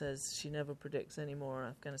Gannon, says she never predicts any more on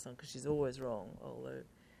Afghanistan because she's always wrong. Although,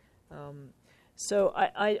 so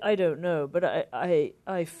I don't know, but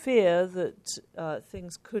I fear that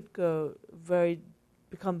things could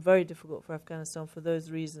become very difficult for Afghanistan for those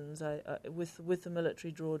reasons. With the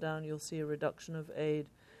military drawdown, you'll see a reduction of aid,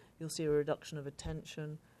 you'll see a reduction of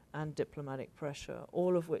attention and diplomatic pressure,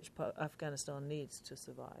 all of which Afghanistan needs to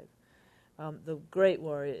survive. The great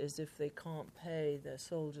worry is if they can't pay their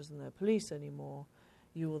soldiers and their police anymore,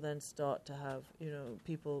 you will then start to have,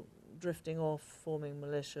 people drifting off, forming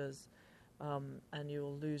militias, and you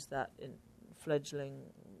will lose that in fledgling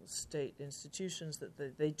state institutions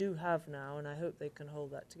that they do have now, and I hope they can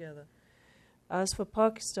hold that together. As for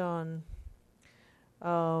Pakistan,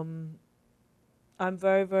 I'm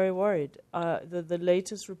very, very worried. The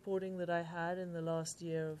latest reporting that I had in the last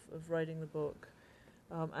year of writing the book,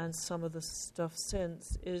 and some of the stuff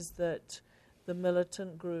since, is that the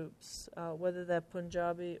militant groups, whether they're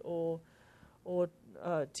Punjabi or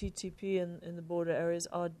TTP in the border areas,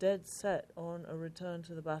 are dead set on a return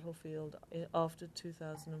to the battlefield after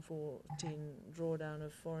 2014 drawdown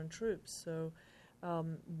of foreign troops. So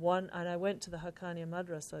and I went to the Haqqani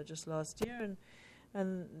madrasa just last year,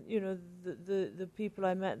 and the people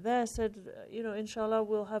I met there said, inshallah,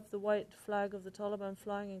 we'll have the white flag of the Taliban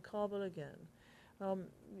flying in Kabul again.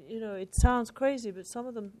 It sounds crazy, but some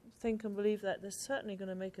of them think and believe that they're certainly going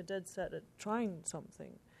to make a dead set at trying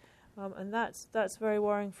something. And that's very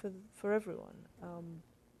worrying for everyone.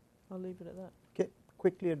 I'll leave it at that. Okay,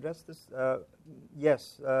 quickly address this.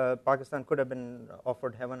 Yes, Pakistan could have been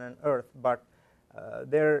offered heaven and earth, but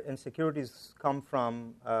their insecurities come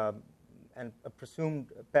from a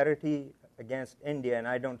presumed parity against India, and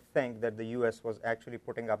I don't think that the U.S. was actually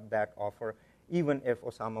putting up that offer, even if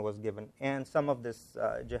Osama was given. And some of this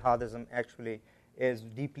jihadism actually is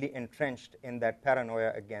deeply entrenched in that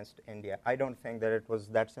paranoia against India. I don't think that it was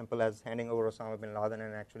that simple as handing over Osama bin Laden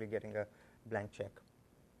and actually getting a blank check.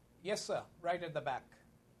 Yes, sir, right at the back.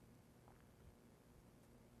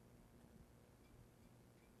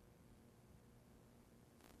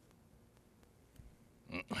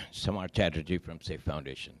 Samar Chatterjee from Safe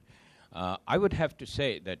Foundation. I would have to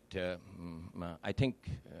say that I think,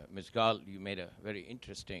 Ms. Gall, you made a very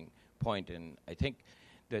interesting point, and I think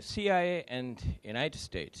the CIA and United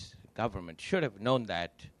States government should have known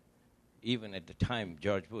that even at the time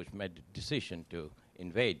George Bush made the decision to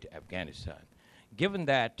invade Afghanistan. Given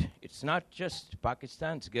that it's not just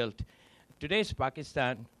Pakistan's guilt, today's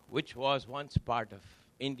Pakistan, which was once part of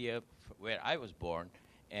India where I was born,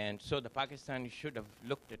 and so the Pakistanis should have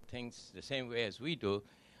looked at things the same way as we do,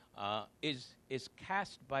 is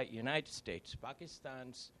cast by United States.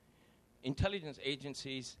 Pakistan's intelligence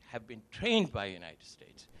agencies have been trained by United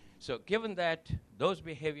States. So given that those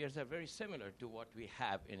behaviors are very similar to what we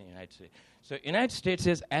have in the United States. So United States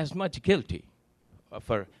is as much guilty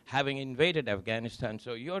for having invaded Afghanistan.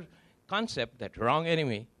 So your concept that wrong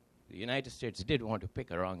enemy, the United States did want to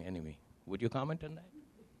pick a wrong enemy. Would you comment on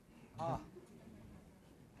that?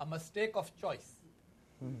 A mistake of choice.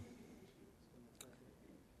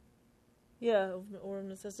 Yeah, or of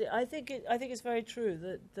necessity. I think it's very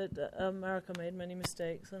true that America made many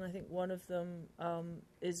mistakes, and I think one of them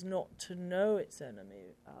is not to know its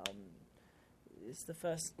enemy. It's the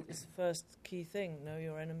first key thing: know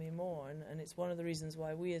your enemy more, and it's one of the reasons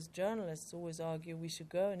why we as journalists always argue we should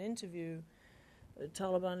go and interview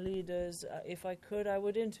Taliban leaders. If I could, I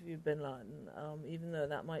would interview bin Laden, even though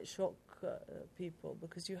that might shock people,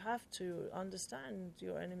 because you have to understand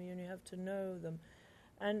your enemy and you have to know them.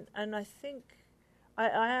 And I think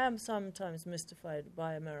I am sometimes mystified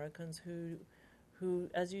by Americans who,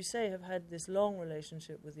 as you say, have had this long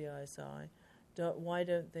relationship with the ISI. Why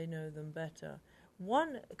don't they know them better?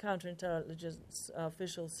 One counterintelligence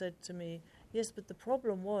official said to me, Yes, but the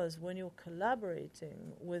problem was when you're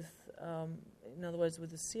collaborating with, in other words,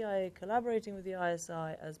 with the CIA, collaborating with the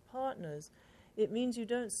ISI as partners, it means you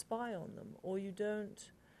don't spy on them, or you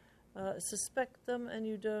don't suspect them, and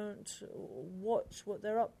you don't watch what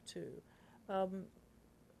they're up to.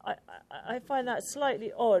 I find that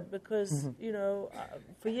slightly odd because,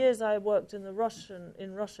 for years I worked in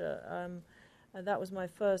Russia, and that was my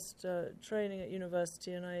first training at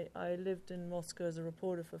university, and I lived in Moscow as a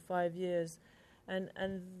reporter for 5 years,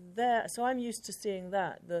 and there, so I'm used to seeing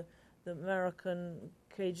that, the American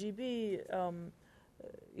KGB,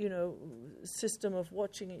 system of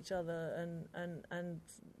watching each other and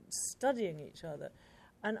studying each other.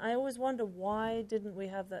 And I always wonder, why didn't we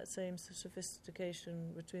have that same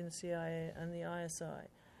sophistication between the CIA and the ISI?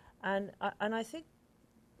 And I think,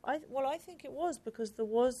 I think it was because there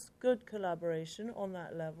was good collaboration on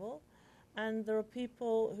that level, and there are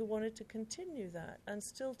people who wanted to continue that. And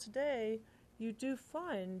still today, you do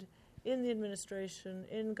find in the administration,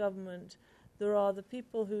 in government, there are the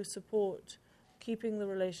people who support keeping the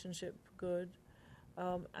relationship good,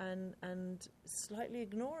 and slightly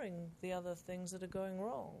ignoring the other things that are going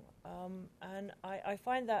wrong. And I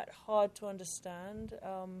find that hard to understand,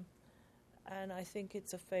 and I think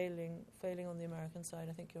it's a failing on the American side.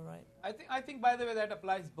 I think you're right. I think, by the way, that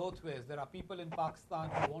applies both ways. There are people in Pakistan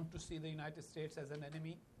who want to see the United States as an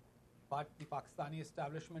enemy, but the Pakistani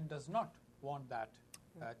establishment does not want that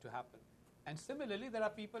to happen. And similarly, there are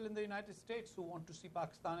people in the United States who want to see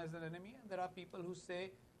Pakistan as an enemy, and there are people who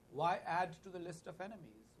say, why add to the list of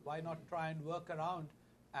enemies? Why not try and work around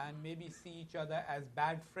and maybe see each other as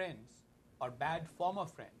bad friends or bad former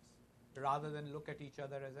friends, rather than look at each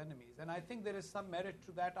other as enemies? And I think there is some merit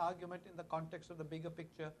to that argument in the context of the bigger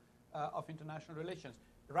picture of international relations.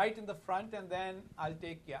 Right in the front, and then I'll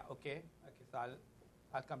take, okay, so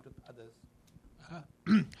I'll come to others.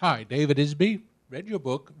 Hi, David Isby. Read your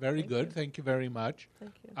book. Very good. You. Thank you very much.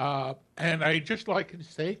 Thank you. And I just like to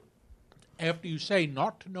say, after you say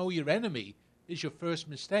not to know your enemy is your first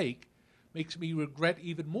mistake, makes me regret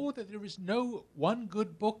even more that there is no one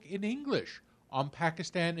good book in English on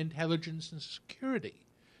Pakistan intelligence and security.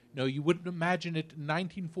 You wouldn't imagine it in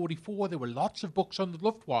 1944. There were lots of books on the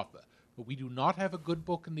Luftwaffe, but we do not have a good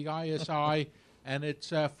book in the ISI and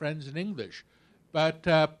its friends in English. But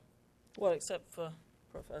well, except for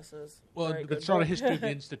professors. Well, it's not a history of the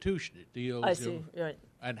institution. It deals. I see. Right.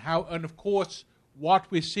 And of course, what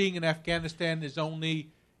we're seeing in Afghanistan is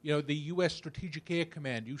only, the U.S. Strategic Air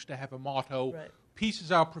Command used to have a motto: right. Peace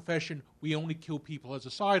is our profession. We only kill people as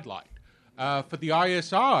a sidelight. For the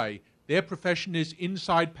ISI, their profession is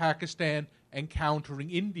inside Pakistan and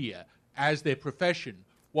countering India as their profession.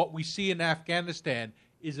 What we see in Afghanistan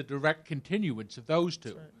is a direct continuance of those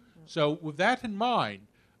two. Right. Yeah. So, with that in mind,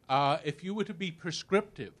 if you were to be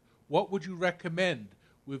prescriptive, what would you recommend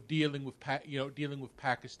with dealing with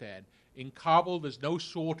Pakistan? In Kabul, there's no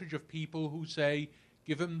shortage of people who say,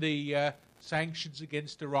 given the sanctions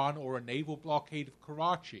against Iran or a naval blockade of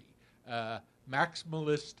Karachi,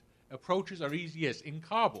 maximalist approaches are easiest in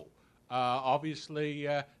Kabul. Obviously,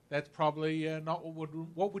 that's probably not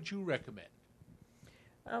what would you recommend?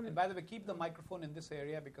 And by the way, keep the microphone in this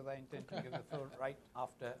area because I intend to give the floor right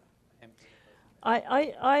after him.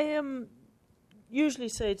 I usually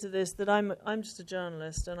say to this that I'm just a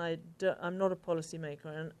journalist, and I'm not a policymaker,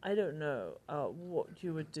 and I don't know what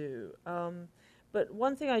you would do. But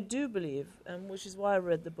one thing I do believe, and which is why I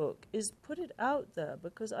read the book, is put it out there,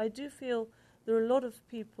 because I do feel there are a lot of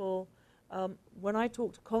people, when I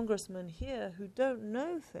talk to congressmen here, who don't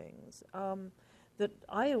know things that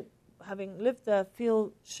I, having lived there,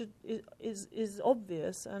 feel is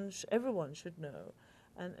obvious and everyone should know.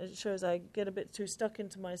 And it shows I get a bit too stuck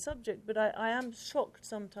into my subject, but I am shocked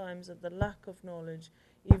sometimes at the lack of knowledge,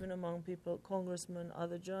 even among people, congressmen,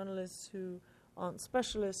 other journalists who aren't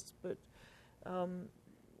specialists, but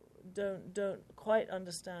don't quite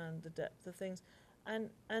understand the depth of things. And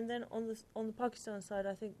then on the Pakistan side,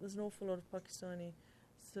 I think there's an awful lot of Pakistani,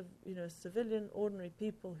 civilian, ordinary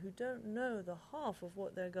people who don't know the half of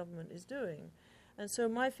what their government is doing. And so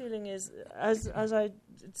my feeling is, as I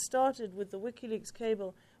started with the WikiLeaks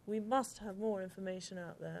cable, we must have more information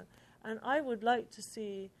out there. And I would like to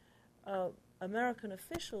see American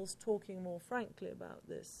officials talking more frankly about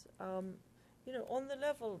this. On the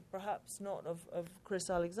level, perhaps not of Chris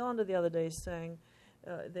Alexander the other day saying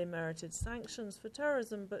they merited sanctions for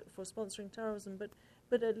terrorism, but for sponsoring terrorism,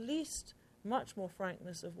 but at least much more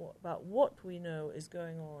frankness about what we know is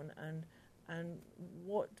going on and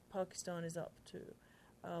what Pakistan is up to.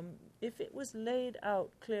 If it was laid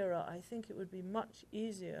out clearer, I think it would be much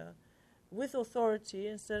easier with authority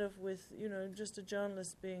instead of with, just a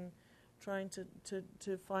journalist being trying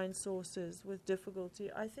to find sources with difficulty.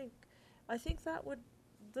 I think that would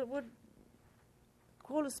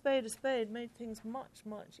call a spade made things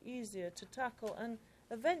much easier to tackle. And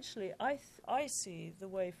eventually, I see the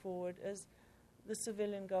way forward as the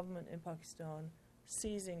civilian government in Pakistan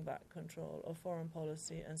seizing back control of foreign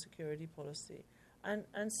policy and security policy,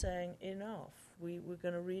 and saying enough. We're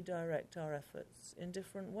going to redirect our efforts in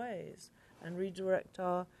different ways and redirect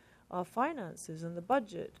our finances and the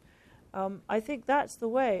budget. I think that's the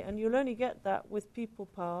way, and you'll only get that with people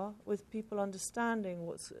power, with people understanding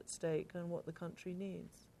what's at stake and what the country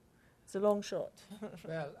needs. It's a long shot.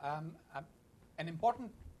 Well, an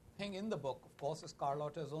important thing in the book, of course, is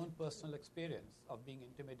Carlotta's own personal experience of being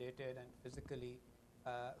intimidated and physically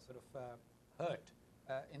hurt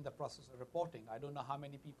in the process of reporting. I don't know how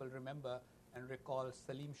many people remember and recall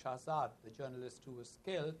Salim Shahzad, the journalist who was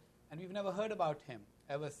killed, and we've never heard about him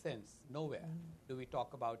ever since. Nowhere do we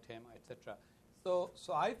talk about him, etc. So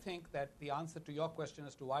I think that the answer to your question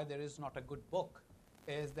as to why there is not a good book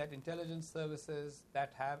is that intelligence services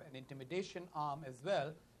that have an intimidation arm as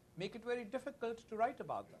well make it very difficult to write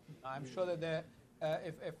about them. I'm sure that there,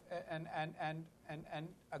 and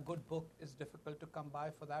a good book is difficult to come by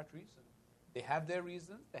for that reason. They have their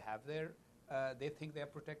reasons. They have their. They think they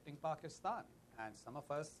are protecting Pakistan, and some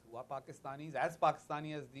of us who are Pakistanis, as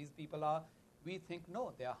Pakistani as these people are, we think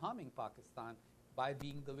no, they are harming Pakistan by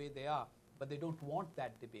being the way they are. But they don't want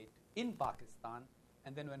that debate in Pakistan.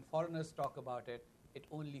 And then when foreigners talk about it, it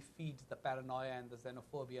only feeds the paranoia and the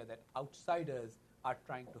xenophobia that outsiders are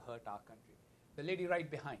trying to hurt our country. The lady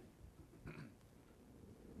right behind.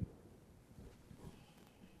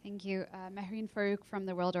 Thank you. Mehreen Farouk from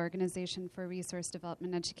the World Organization for Resource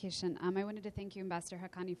Development Education. I wanted to thank you, Ambassador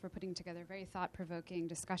Haqqani, for putting together a very thought-provoking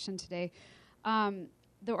discussion today.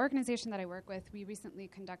 The organization that I work with, we recently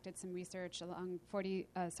conducted some research along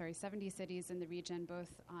 70 cities in the region,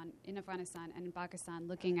 both in Afghanistan and in Pakistan,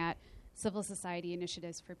 looking at civil society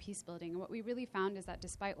initiatives for peace building. And what we really found is that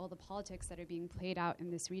despite all the politics that are being played out in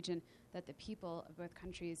this region, that the people of both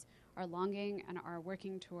countries are longing and are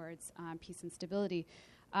working towards peace and stability.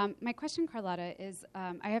 My question, Carlotta, is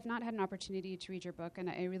I have not had an opportunity to read your book, and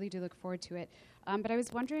I really do look forward to it. But I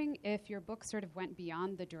was wondering if your book sort of went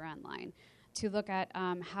beyond the Durand line to look at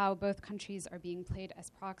how both countries are being played as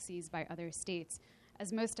proxies by other states.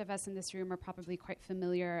 As most of us in this room are probably quite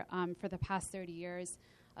familiar, for the past 30 years,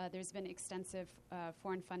 there's been extensive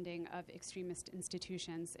foreign funding of extremist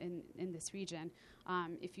institutions in this region.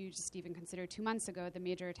 If you just even consider 2 months ago, the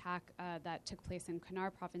major attack that took place in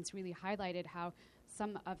Kunar province really highlighted how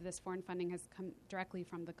some of this foreign funding has come directly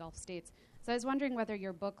from the Gulf states. So I was wondering whether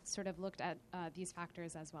your book sort of looked at these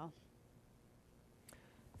factors as well.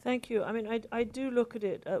 Thank you. I mean, I do look at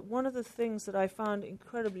it. One of the things that I found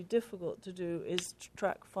incredibly difficult to do is to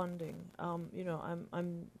track funding.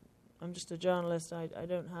 I'm just a journalist. I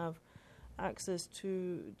don't have access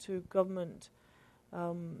to government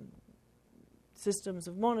systems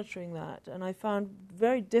of monitoring that, and I found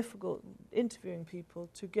very difficult interviewing people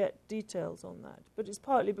to get details on that. But it's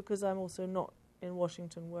partly because I'm also not in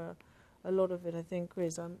Washington, where a lot of it, I think,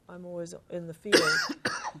 is I'm always in the field.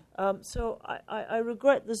 So I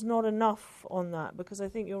regret there's not enough on that, because I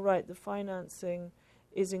think you're right, the financing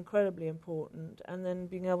is incredibly important, and then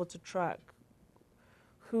being able to track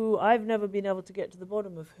who. I've never been able to get to the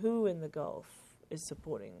bottom of who in the Gulf is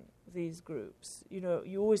supporting these groups. You know,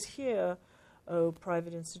 you always hear, oh,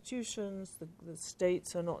 private institutions, the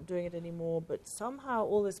states are not doing it anymore, but somehow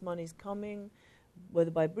all this money's coming,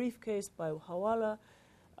 whether by briefcase, by hawala.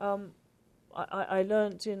 I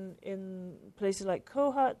learnt in places like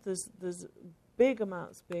Kohat, there's big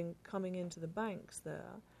amounts coming into the banks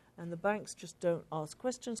there, and the banks just don't ask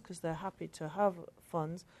questions because they're happy to have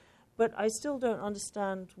funds. But I still don't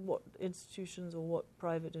understand what institutions or what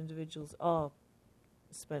private individuals are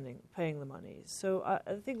paying the money. So I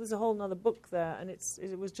think there's a whole other book there, and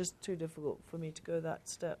it was just too difficult for me to go that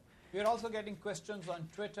step. We're also getting questions on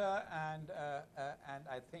Twitter, and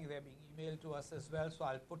I think they're being emailed to us as well, so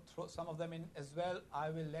I'll put some of them in as well. I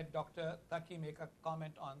will let Dr. Taqi make a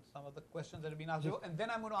comment on some of the questions that have been asked, and then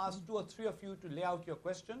I'm going to ask 2 or 3 of you to lay out your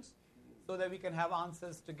questions so that we can have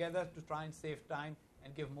answers together to try and save time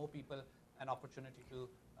and give more people an opportunity to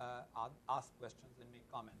ask questions and make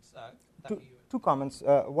comments. Two comments.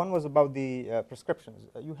 One was about the prescriptions.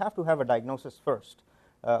 You have to have a diagnosis first.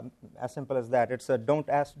 As simple as that. It's a don't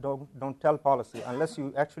ask, don't tell policy. Unless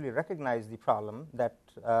you actually recognize the problem, that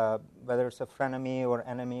whether it's a frenemy or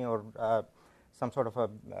enemy or some sort of a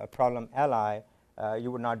problem ally,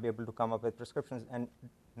 you would not be able to come up with prescriptions, and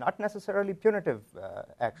not necessarily punitive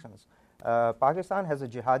actions. Pakistan has a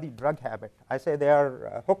jihadi drug habit. I say they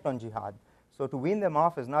are hooked on jihad. So to wean them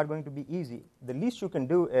off is not going to be easy. The least you can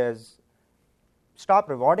do is stop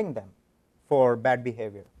rewarding them for bad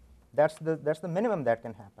behavior. That's the minimum that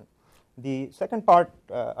can happen. The second part,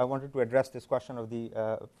 I wanted to address this question of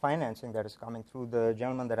the financing that is coming through. The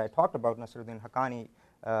gentleman that I talked about, Nasruddin Haqqani,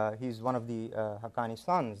 he's one of the Haqqani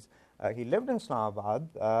sons. He lived in Islamabad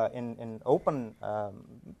in open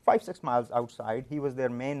 5-6 miles outside. He was their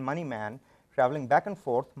main money man, traveling back and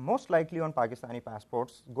forth, most likely on Pakistani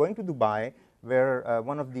passports, going to Dubai, where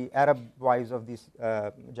one of the Arab wives of this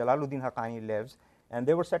Jalaluddin Haqqani lives. And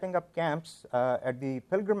they were setting up camps at the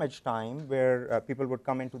pilgrimage time where people would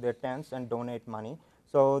come into their tents and donate money.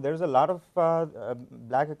 So there's a lot of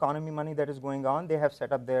black economy money that is going on. They have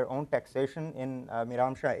set up their own taxation in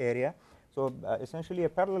Miramshah area. So essentially a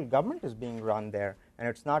parallel government is being run there, and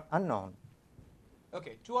it's not unknown.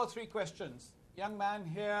 Okay, 2 or 3 questions. Young man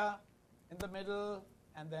here, in the middle,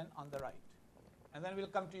 and then on the right. And then we'll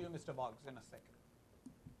come to you, Mr. Boggs, in a second.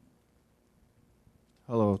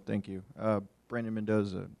 Hello, thank you. Brandon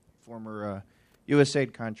Mendoza, former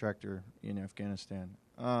USAID contractor in Afghanistan.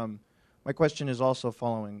 My question is also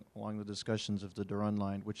following along the discussions of the Durand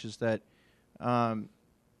line, which is that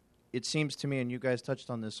it seems to me, and you guys touched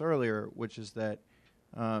on this earlier, which is that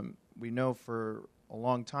we know for a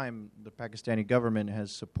long time the Pakistani government has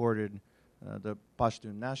supported the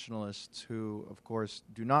Pashtun nationalists who, of course,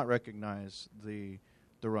 do not recognize the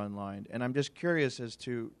Durand line. And I'm just curious as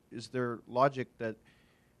to, is there logic that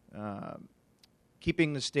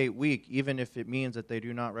keeping the state weak, even if it means that they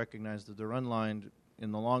do not recognize the Durand line,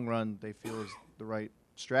 in the long run they feel is the right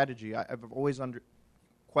strategy? I've always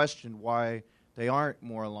questioned why they aren't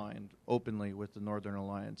more aligned openly with the Northern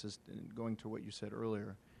Alliance, going to what you said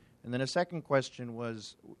earlier. And then a second question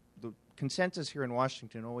was, the consensus here in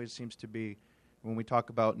Washington always seems to be, when we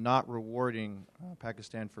talk about not rewarding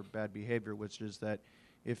Pakistan for bad behavior, which is that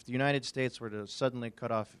if the United States were to suddenly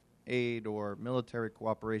cut off aid or military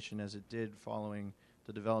cooperation as it did following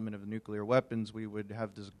the development of nuclear weapons, we would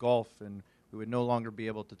have this gulf and we would no longer be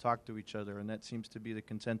able to talk to each other. And that seems to be the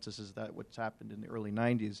consensus, is that what's happened in the early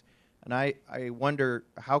 90s. And I wonder,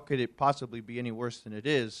 how could it possibly be any worse than it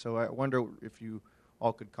is? So I wonder if you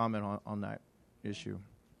all could comment on that issue.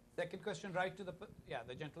 Second question, right to the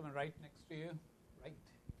gentleman right next to you. Right.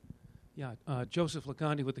 Yeah, Joseph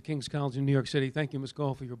Lacani with the King's College in New York City. Thank you, Ms.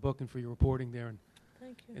 Gall, for your book and for your reporting there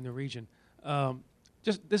in the region.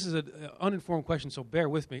 This is an uninformed question, so bear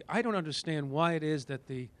with me. I don't understand why it is that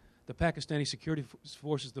the Pakistani security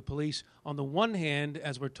forces, the police, on the one hand,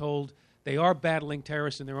 as we're told, they are battling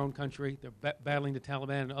terrorists in their own country. They're battling the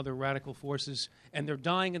Taliban and other radical forces, and they're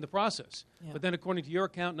dying in the process. Yeah. But then, according to your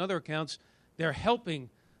account and other accounts, they're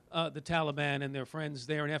helping the Taliban and their friends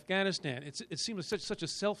there in Afghanistan. It seems such a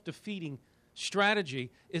self-defeating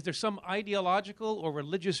strategy. Is there some ideological or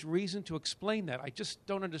religious reason to explain that? I just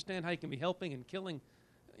don't understand how you can be helping and killing.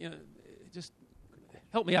 Just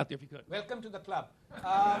help me out there if you could. Welcome to the club.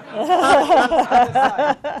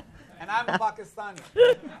 And I'm a Pakistani.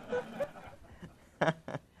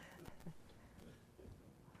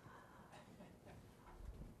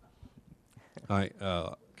 Hi,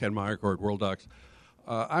 Ken Meyercord, World Docs.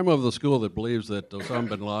 I'm of the school that believes that Osama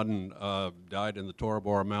bin Laden died in the Tora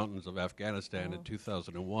Bora Mountains of Afghanistan in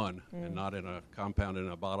 2001 and not in a compound in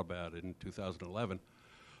Abbottabad in 2011.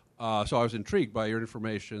 So I was intrigued by your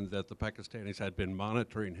information that the Pakistanis had been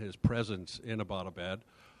monitoring his presence in Abbottabad.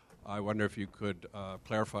 I wonder if you could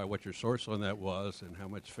clarify what your source on that was and how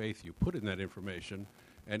much faith you put in that information.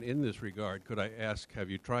 And in this regard, could I ask, have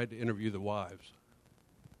you tried to interview the wives?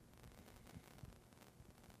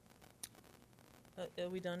 Are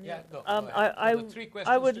we done yet? Yeah. I would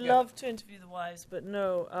together. love to interview the wives, but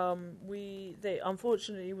no. They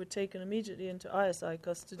unfortunately were taken immediately into ISI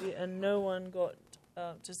custody, and no one got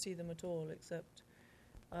to see them at all except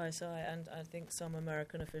ISI and I think some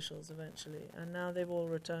American officials eventually. And now they've all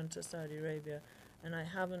returned to Saudi Arabia, and I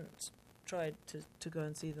haven't tried to go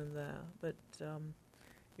and see them there. But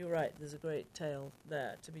you're right, there's a great tale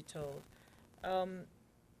there to be told.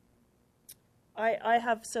 I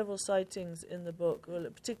have several sightings in the book,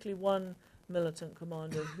 particularly one militant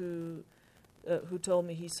commander who told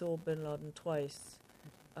me he saw bin Laden twice.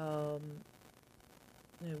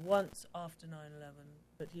 Once after 9/11,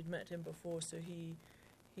 but he'd met him before, so he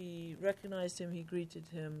recognized him, he greeted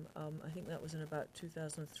him. I think that was in about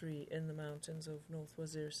 2003 in the mountains of North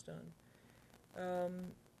Waziristan.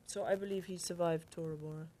 So I believe he survived Tora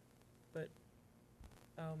Bora, but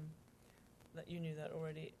that you knew that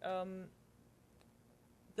already.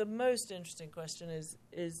 The most interesting question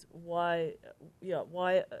is why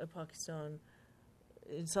Pakistan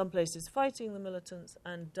in some places fighting the militants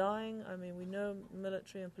and dying. I mean, we know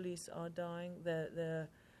military and police are dying. Their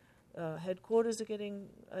headquarters are getting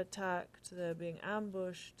attacked. They're being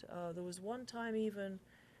ambushed. There was one time even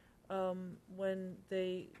when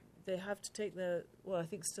they have to take their, well, I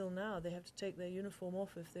think still now, they have to take their uniform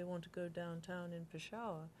off if they want to go downtown in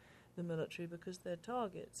Peshawar, the military, because they're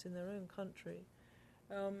targets in their own country.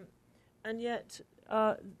 And yet,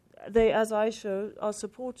 they, as I show, are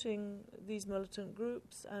supporting these militant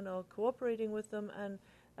groups and are cooperating with them. And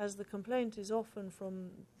as the complaint is often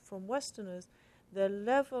from Westerners, their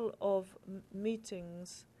level of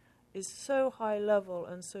meetings is so high level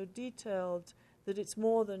and so detailed that it's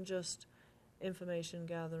more than just information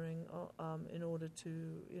gathering in order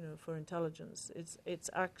to, for intelligence. It's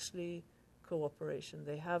actually cooperation.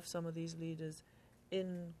 They have some of these leaders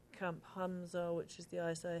in Camp Hamza, which is the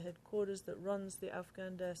ISI headquarters that runs the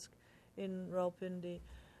Afghan desk in Rawalpindi.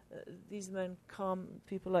 These men come,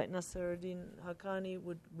 people like Nasiruddin Haqqani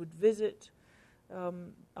would visit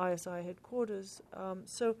ISI headquarters.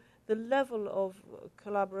 So the level of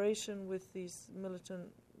collaboration with these militant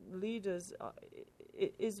leaders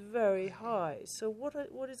is very high. So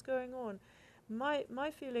what is going on?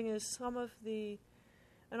 My feeling is some of the,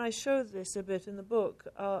 and I show this a bit in the book,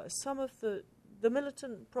 some of the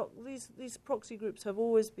militant, these proxy groups have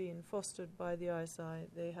always been fostered by the ISI.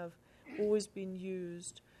 They have always been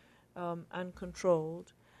used and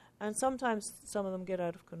controlled. And sometimes some of them get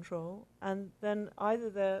out of control. And then either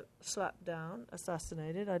they're slapped down,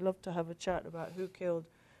 assassinated. I'd love to have a chat about who killed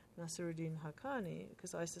Nasiruddin Haqqani,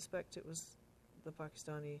 because I suspect it was the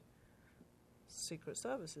Pakistani secret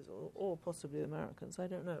services or possibly the Americans. I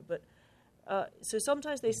don't know. But so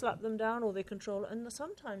sometimes they slap them down or they control, and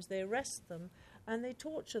sometimes they arrest them and they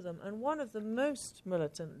torture them. And one of the most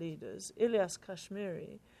militant leaders, Ilyas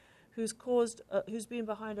Kashmiri, who's been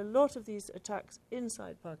behind a lot of these attacks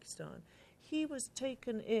inside Pakistan, he was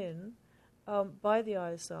taken in by the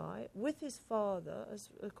ISI with his father,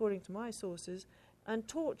 according to my sources, and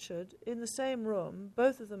tortured in the same room,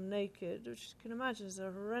 both of them naked, which you can imagine is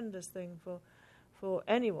a horrendous thing for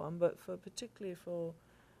anyone, but particularly for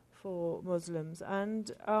Muslims.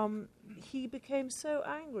 And he became so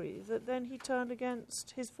angry that then he turned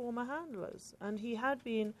against his former handlers. And he had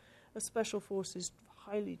been a special forces,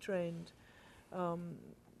 highly trained,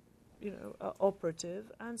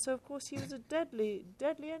 operative. And so, of course, he was a deadly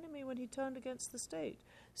enemy when he turned against the state.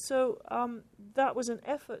 So that was an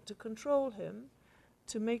effort to control him,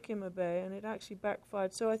 to make him obey, and it actually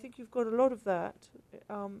backfired. So I think you've got a lot of that.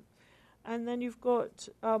 And then you've got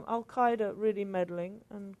Al-Qaeda really meddling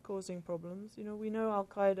and causing problems. We know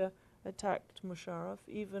Al-Qaeda attacked Musharraf,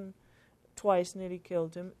 even twice nearly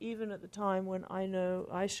killed him, even at the time when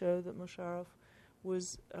I show that Musharraf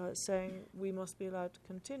was saying we must be allowed to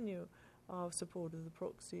continue our support of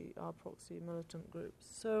our proxy militant groups.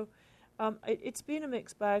 So it's been a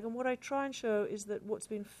mixed bag, and what I try and show is that what's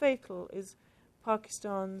been fatal is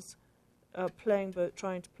Pakistan's trying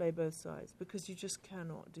to play both sides, because you just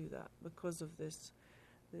cannot do that because of this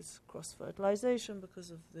cross-fertilization, because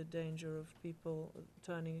of the danger of people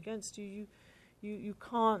turning against you. You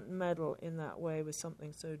can't meddle in that way with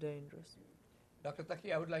something so dangerous. Dr.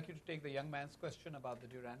 Taqi, I would like you to take the young man's question about the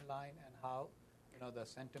Durand Line and how, the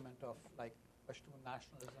sentiment of like Pashtun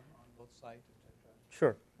nationalism on both sides, etc.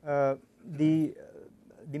 Sure.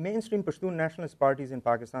 The mainstream Pashtun nationalist parties in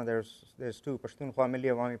Pakistan, there's two, Pashtunkhwa Milli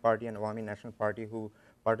Awami Party and Awami National Party, who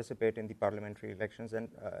participate in the parliamentary elections, and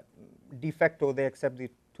de facto they accept the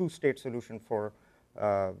two-state solution for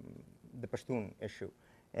the Pashtun issue,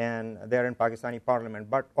 and they're in Pakistani parliament.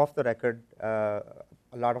 But off the record, a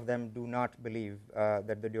lot of them do not believe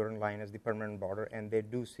that the Durand Line is the permanent border, and they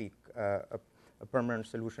do seek a permanent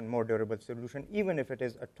solution, more durable solution, even if it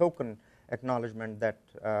is a token acknowledgement that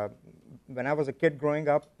when I was a kid growing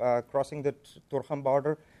up, crossing the Turkham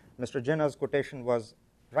border, Mr. Jinnah's quotation was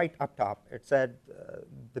right up top. It said,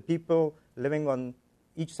 the people living on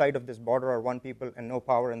each side of this border are one people, and no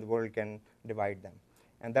power in the world can divide them.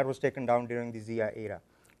 And that was taken down during the Zia era.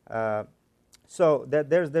 So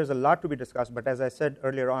there's a lot to be discussed, but as I said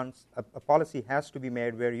earlier on, a policy has to be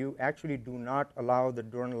made where you actually do not allow the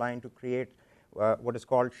Durand Line to create what is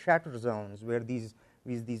called shatter zones, where these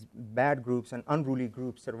bad groups and unruly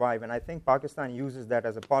groups survive. And I think Pakistan uses that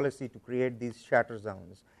as a policy to create these shatter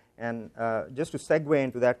zones. And just to segue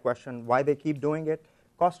into that question, why they keep doing it,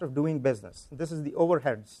 cost of doing business. This is the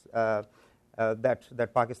overheads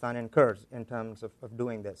that Pakistan incurs in terms of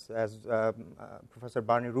doing this. As Professor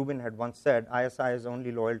Barney Rubin had once said, ISI is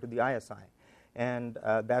only loyal to the ISI. And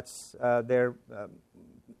that's their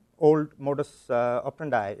old modus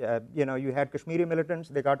operandi. You had Kashmiri militants,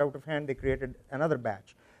 they got out of hand, they created another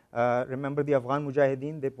batch. Remember the Afghan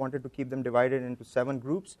Mujahideen, they wanted to keep them divided into 7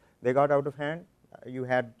 groups, they got out of hand. You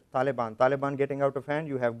had Taliban getting out of hand,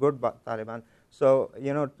 you have good Taliban. So,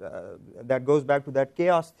 that goes back to that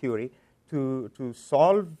chaos theory. To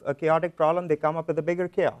solve a chaotic problem, they come up with a bigger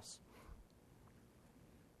chaos.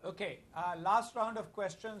 Okay, last round of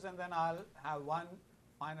questions, and then I'll have one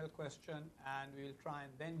final question, and we'll try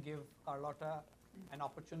and then give Carlotta an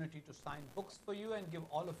opportunity to sign books for you and give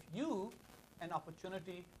all of you an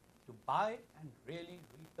opportunity to buy and really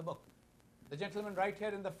read the book. The gentleman right here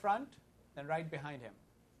in the front, then right behind him.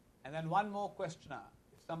 And then one more questioner.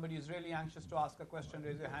 If somebody is really anxious to ask a question,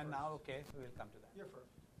 raise your hand now. Okay, so we'll come to that. You're first.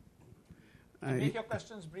 Make your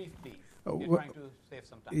questions brief, please. We're trying to save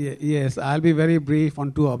some time. Yes, I'll be very brief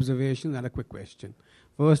on 2 observations and a quick question.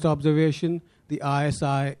 First observation, the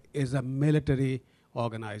ISI is a military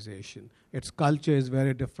organization. Its culture is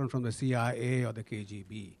very different from the CIA or the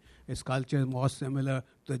KGB. Its culture is more similar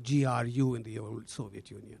to the GRU in the old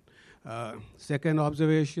Soviet Union. Second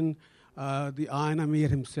observation, the Ayn Amir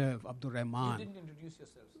himself, Abdur Rahman. You didn't introduce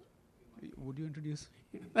yourself, sir. Would you introduce?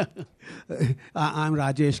 I'm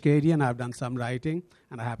Rajesh Kedi, and I've done some writing,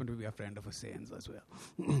 and I happen to be a friend of Husain's as well.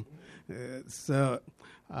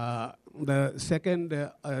 The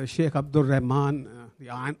second, Sheikh Abdur Rahman, the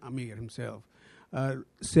Ayn Amir himself,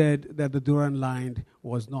 said that the Durand Line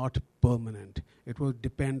was not permanent. It would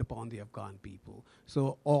depend upon the Afghan people.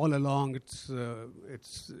 So all along, its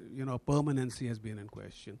permanency has been in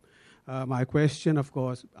question. My question, of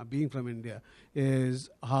course, being from India, is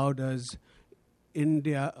how is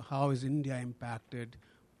India impacted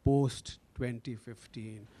post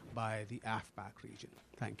 2015 by the AFPAC region?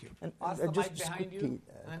 Thank you. And pass the mic behind you,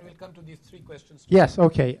 and we'll come to these 3 questions. Yes,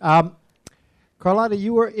 okay. Carlotta,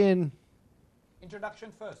 you were in...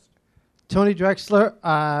 Introduction first. Tony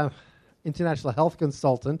Drexler, international health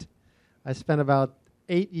consultant. I spent about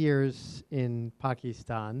 8 years in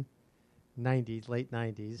Pakistan, late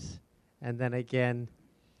 90s, and then again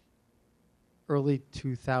early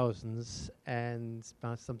 2000s, and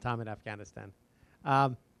spent some time in Afghanistan.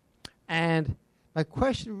 And my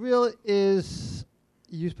question really is,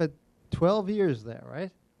 you spent 12 years there,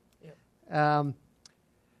 right? Yeah.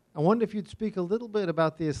 I wonder if you'd speak a little bit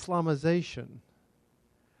about the Islamization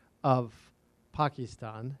of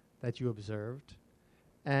Pakistan that you observed,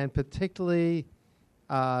 and particularly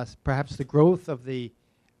perhaps the growth of the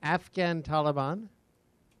Afghan Taliban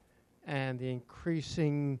and the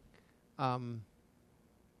increasing,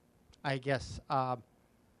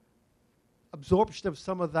 absorption of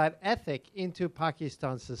some of that ethic into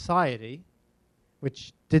Pakistan society,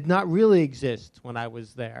 which did not really exist when I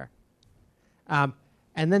was there. And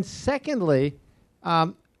then secondly,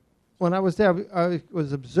 when I was there, I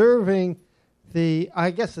was observing the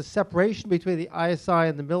separation between the ISI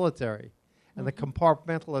and the military, and the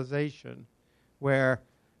compartmentalization, where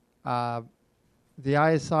the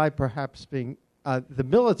ISI perhaps being, the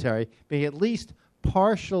military being at least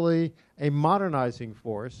partially a modernizing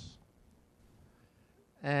force,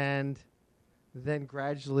 and then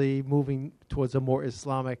gradually moving towards a more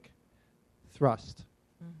Islamic thrust.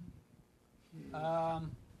 The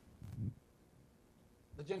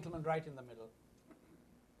gentleman right in the middle.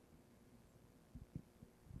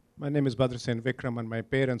 My name is Badr Sen Vikram, and my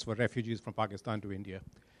parents were refugees from Pakistan to India.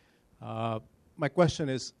 My question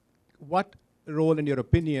is, what role, in your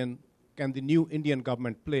opinion, can the new Indian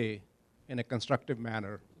government play in a constructive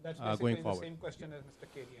manner going forward? That's the same question as Mr.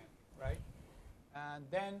 Kadian, right? And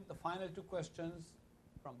then the final 2 questions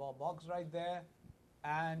from Bob Boggs right there,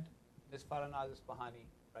 and Ms. Farhanaz Isfahani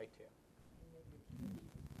right here.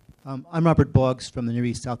 I'm Robert Boggs from the Near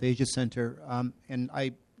East South Asia Center, and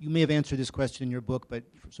you may have answered this question in your book, but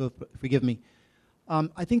so forgive me.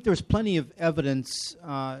 I think there's plenty of evidence,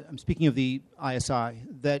 I'm speaking of the ISI,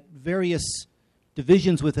 that various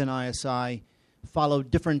divisions within ISI follow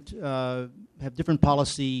different, have different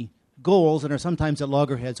policy goals and are sometimes at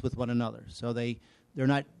loggerheads with one another. So they're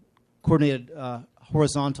not coordinated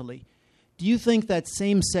horizontally. Do you think that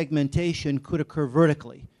same segmentation could occur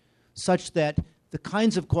vertically, such that the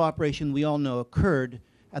kinds of cooperation we all know occurred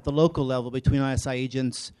at the local level between ISI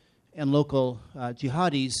agents and local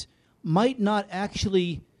jihadis might not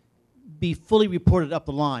actually be fully reported up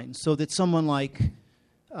the line, so that someone like,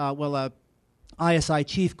 a ISI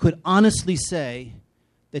chief could honestly say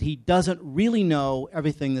that he doesn't really know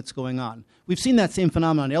everything that's going on? We've seen that same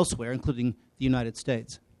phenomenon elsewhere, including the United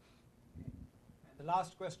States. And the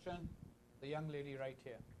last question, the young lady right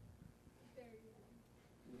here.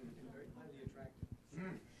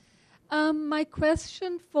 My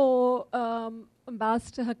question for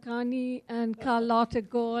Ambassador Haqqani and Carlotta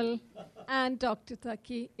Gall and Dr.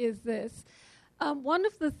 Taqi is this. One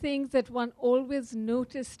of the things that one always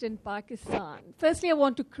noticed in Pakistan, firstly I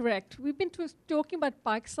want to correct, we've been talking about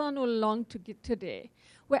Pakistan all along today.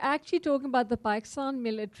 We're actually talking about the Pakistan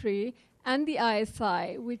military and the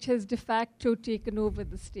ISI, which has de facto taken over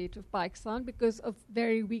the state of Pakistan because of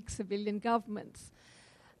very weak civilian governments.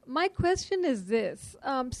 My question is this,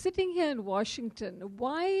 sitting here in Washington,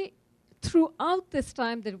 why throughout this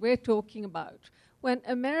time that we're talking about, when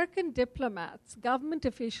American diplomats, government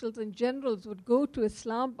officials, and generals would go to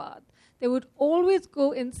Islamabad, they would always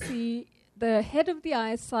go and see the head of the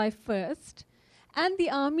ISI first and the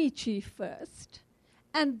army chief first,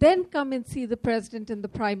 and then come and see the president and the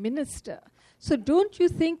prime minister. So don't you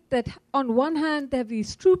think that on one hand, they have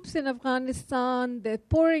these troops in Afghanistan, they're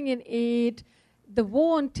pouring in aid, the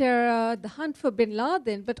war on terror, the hunt for bin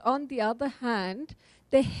Laden, but on the other hand,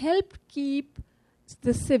 they help keep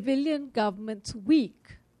the civilian governments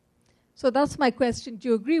weak? So that's my question. Do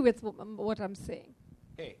you agree with what I'm saying?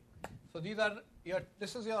 Okay. So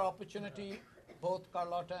this is your opportunity, both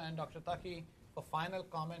Carlotta and Dr. Taqi, for final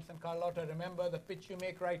comments. And Carlotta, remember, the pitch you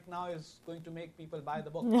make right now is going to make people buy the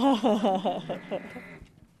book.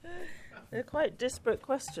 They're quite disparate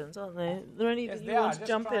questions, aren't they? Are there any that you want to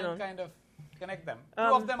jump in on? Kind of connect them. Two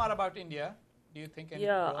of them are about India. Do you think?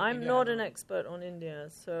 Yeah, I'm not an expert on India,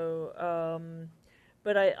 so.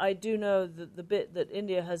 But I do know that the bit that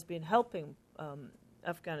India has been helping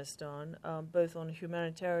Afghanistan, both on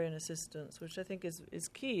humanitarian assistance, which I think is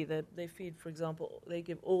key. That they feed, for example, they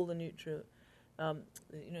give all the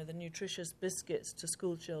the nutritious biscuits to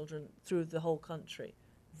school children through the whole country.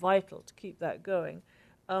 Vital to keep that going.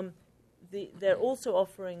 They're also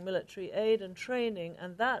offering military aid and training,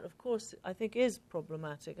 and that, of course, I think is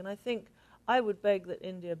problematic. And I think I would beg that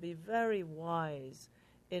India be very wise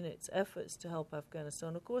in its efforts to help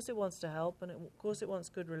Afghanistan. Of course it wants to help, and of course it wants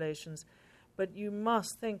good relations, but you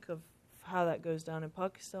must think of how that goes down in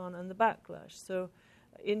Pakistan and the backlash. So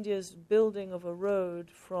India's building of a road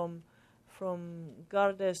from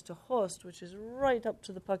Gardes to Host, which is right up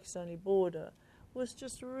to the Pakistani border, was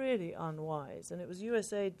just really unwise. And it was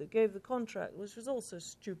USAID that gave the contract, which was also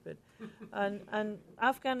stupid. and the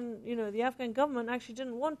Afghan government actually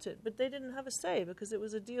didn't want it, but they didn't have a say because it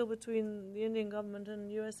was a deal between the Indian government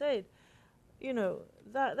and USAID.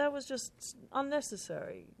 That was just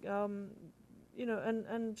unnecessary. And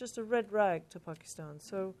just a red rag to Pakistan.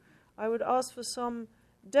 So I would ask for some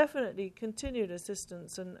definitely continued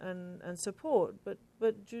assistance and support,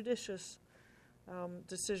 but judicious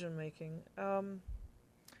decision making.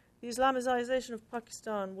 The Islamization of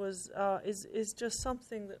Pakistan is just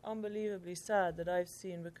something that unbelievably sad that I've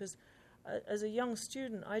seen, because as a young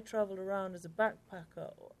student I traveled around as a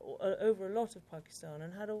backpacker over a lot of Pakistan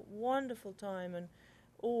and had a wonderful time and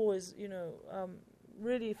always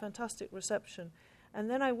really fantastic reception. And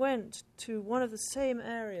then I went to one of the same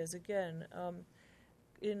areas again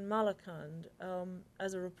in Malakand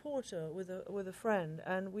as a reporter with a friend,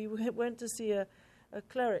 and we went to see a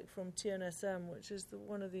cleric from TNSM, which is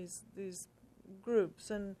one of these groups,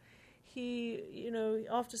 and he,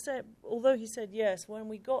 although he said yes, when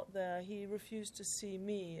we got there, he refused to see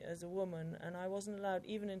me as a woman, and I wasn't allowed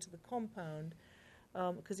even into the compound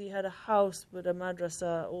because he had a house but a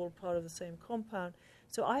madrasa all part of the same compound.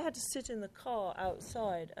 So I had to sit in the car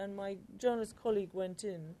outside, and my journalist colleague went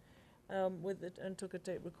in with it and took a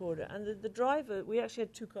tape recorder. And the driver, we actually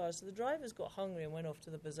had two cars, so the drivers got hungry and went off to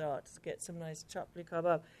the bazaar to get some nice chapli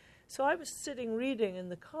kebab. So I was sitting reading in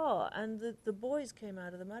the car, and the boys came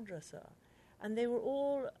out of the madrasa. And they were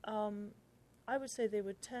all, I would say they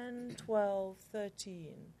were 10, 12,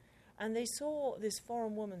 13. And they saw this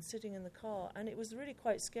foreign woman sitting in the car, and it was really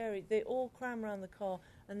quite scary. They all crammed around the car,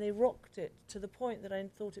 and they rocked it to the point that I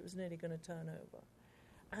thought it was nearly going to turn over.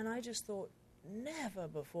 And I just thought, never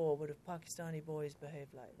before would have Pakistani boys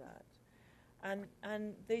behaved like that.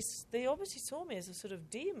 And they obviously saw me as a sort of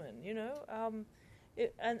demon, and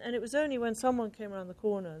it was only when someone came around the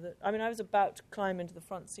corner that, I was about to climb into the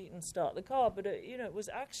front seat and start the car, but it was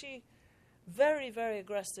actually very, very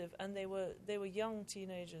aggressive, and they were young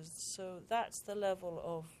teenagers. So that's the level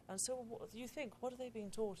of. And so, what do you think? What are they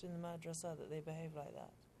being taught in the madrasa that they behave like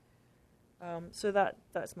that? So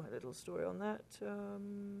that's my little story on that.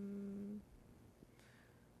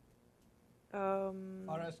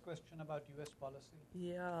 Farah's question about U.S. policy.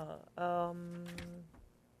 Yeah.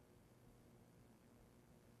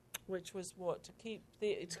 Which was what? To keep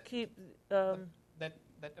that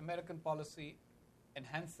American policy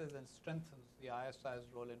enhances and strengthens the ISI's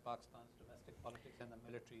role in Pakistan's domestic domestic politics and the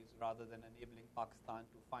militaries rather than enabling Pakistan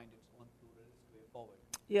to find its own pluralist way forward.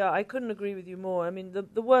 Yeah, I couldn't agree with you more. I mean,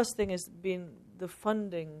 the worst thing has been the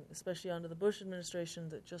funding, especially under the Bush administration,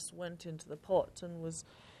 that just went into the pot and was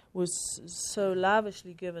so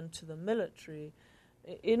lavishly given to the military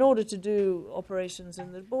in order to do operations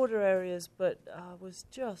in the border areas, but was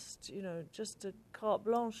just a carte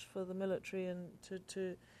blanche for the military and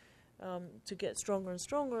to get stronger and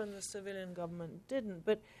stronger, and the civilian government didn't.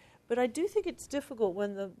 But I do think it's difficult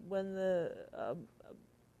when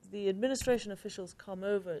the administration officials come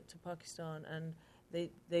over to Pakistan and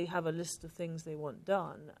they have a list of things they want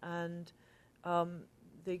done, and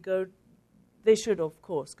they should, of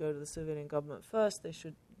course, go to the civilian government first. They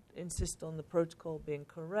should insist on the protocol being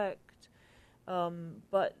correct.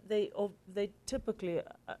 But they typically,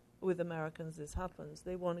 with Americans, this happens.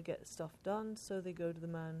 They want to get stuff done, so they go to the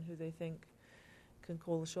man who they think can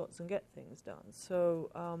call the shots and get things done.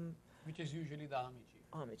 So, which is usually the army chief.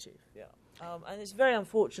 Army chief, yeah. And it's very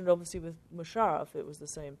unfortunate, obviously, with Musharraf, it was the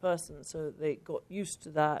same person, so they got used to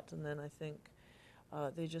that, and then I think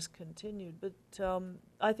they just continued. But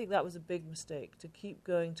I think that was a big mistake, to keep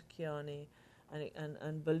going to Kiani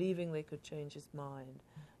and believing they could change his mind,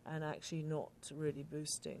 and actually not really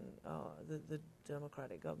boosting the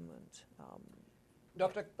democratic government.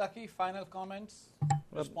 Dr. Taqi, final comments,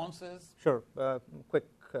 responses? Sure. Quick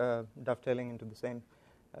dovetailing into the same.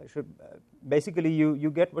 Basically, you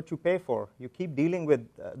get what you pay for. You keep dealing with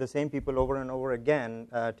the same people over and over again,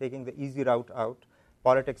 taking the easy route out.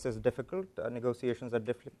 Politics is difficult. Negotiations are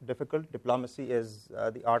difficult. Diplomacy is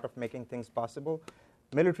the art of making things possible.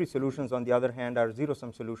 Military solutions, on the other hand, are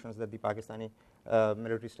zero-sum solutions that the Pakistani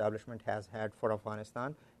military establishment has had for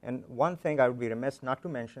Afghanistan. And one thing I would be remiss not to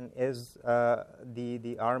mention is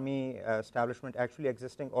the army establishment actually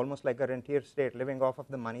existing almost like a rentier state, living off of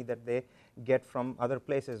the money that they get from other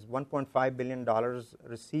places. $1.5 billion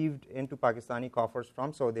received into Pakistani coffers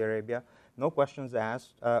from Saudi Arabia, no questions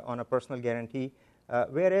asked, on a personal guarantee.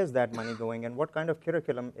 Where is that money going, and what kind of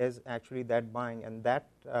curriculum is actually that buying? And that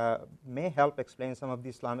may help explain some of the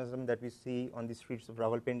Islamism that we see on the streets of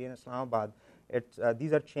Rawalpindi and Islamabad.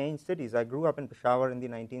 These are changed cities. I grew up in Peshawar in the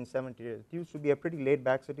 1970s. It used to be a pretty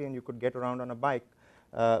laid-back city, and you could get around on a bike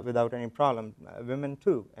without any problem. Women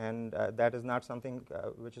too, and that is not something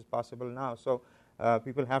which is possible now. So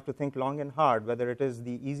people have to think long and hard whether it is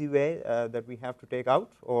the easy way that we have to take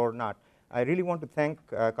out or not. I really want to thank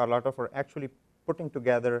Carlotta for actually putting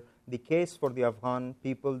together the case for the Afghan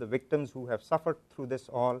people, the victims who have suffered through this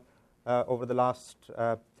all over the last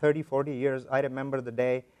 30, 40 years. I remember the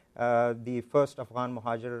day the first Afghan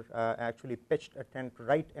Muhajir actually pitched a tent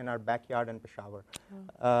right in our backyard in Peshawar.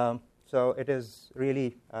 So it is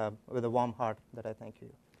really with a warm heart that I thank you.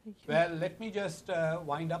 Well, let me just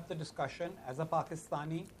wind up the discussion. As a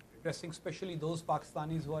Pakistani, addressing especially those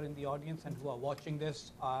Pakistanis who are in the audience and who are watching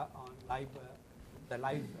this on the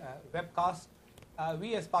live webcast,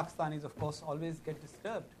 we as Pakistanis, of course, always get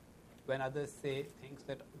disturbed when others say things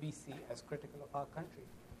that we see as critical of our country.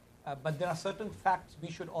 But there are certain facts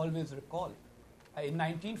we should always recall. In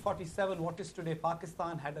 1947, what is today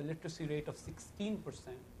Pakistan had a literacy rate of 16%.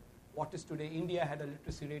 What is today India had a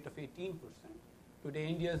literacy rate of 18%. Today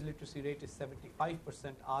India's literacy rate is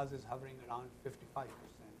 75%. Ours is hovering around 55%.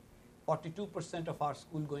 42% of our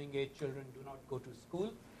school-going age children do not go to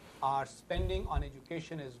school. Our spending on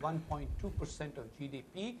education is 1.2% of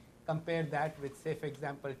GDP. Compare that with, say, for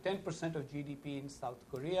example, 10% of GDP in South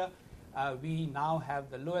Korea. We now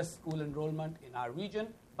have the lowest school enrollment in our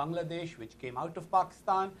region. Bangladesh, which came out of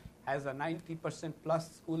Pakistan, has a 90%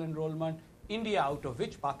 plus school enrollment. India, out of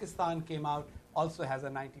which Pakistan came out, also has a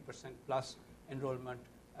 90% plus enrollment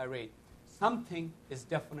rate. Something is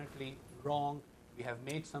definitely wrong. We have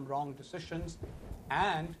made some wrong decisions.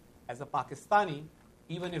 And as a Pakistani,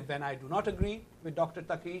 even if when I do not agree with Dr.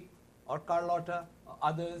 Taqi or Carlotta or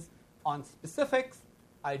others on specifics,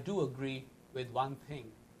 I do agree with one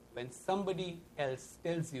thing. When somebody else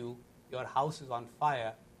tells you your house is on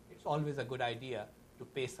fire, it's always a good idea to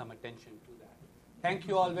pay some attention to that. Thank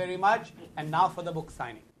you all very much. And now for the book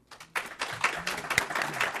signing.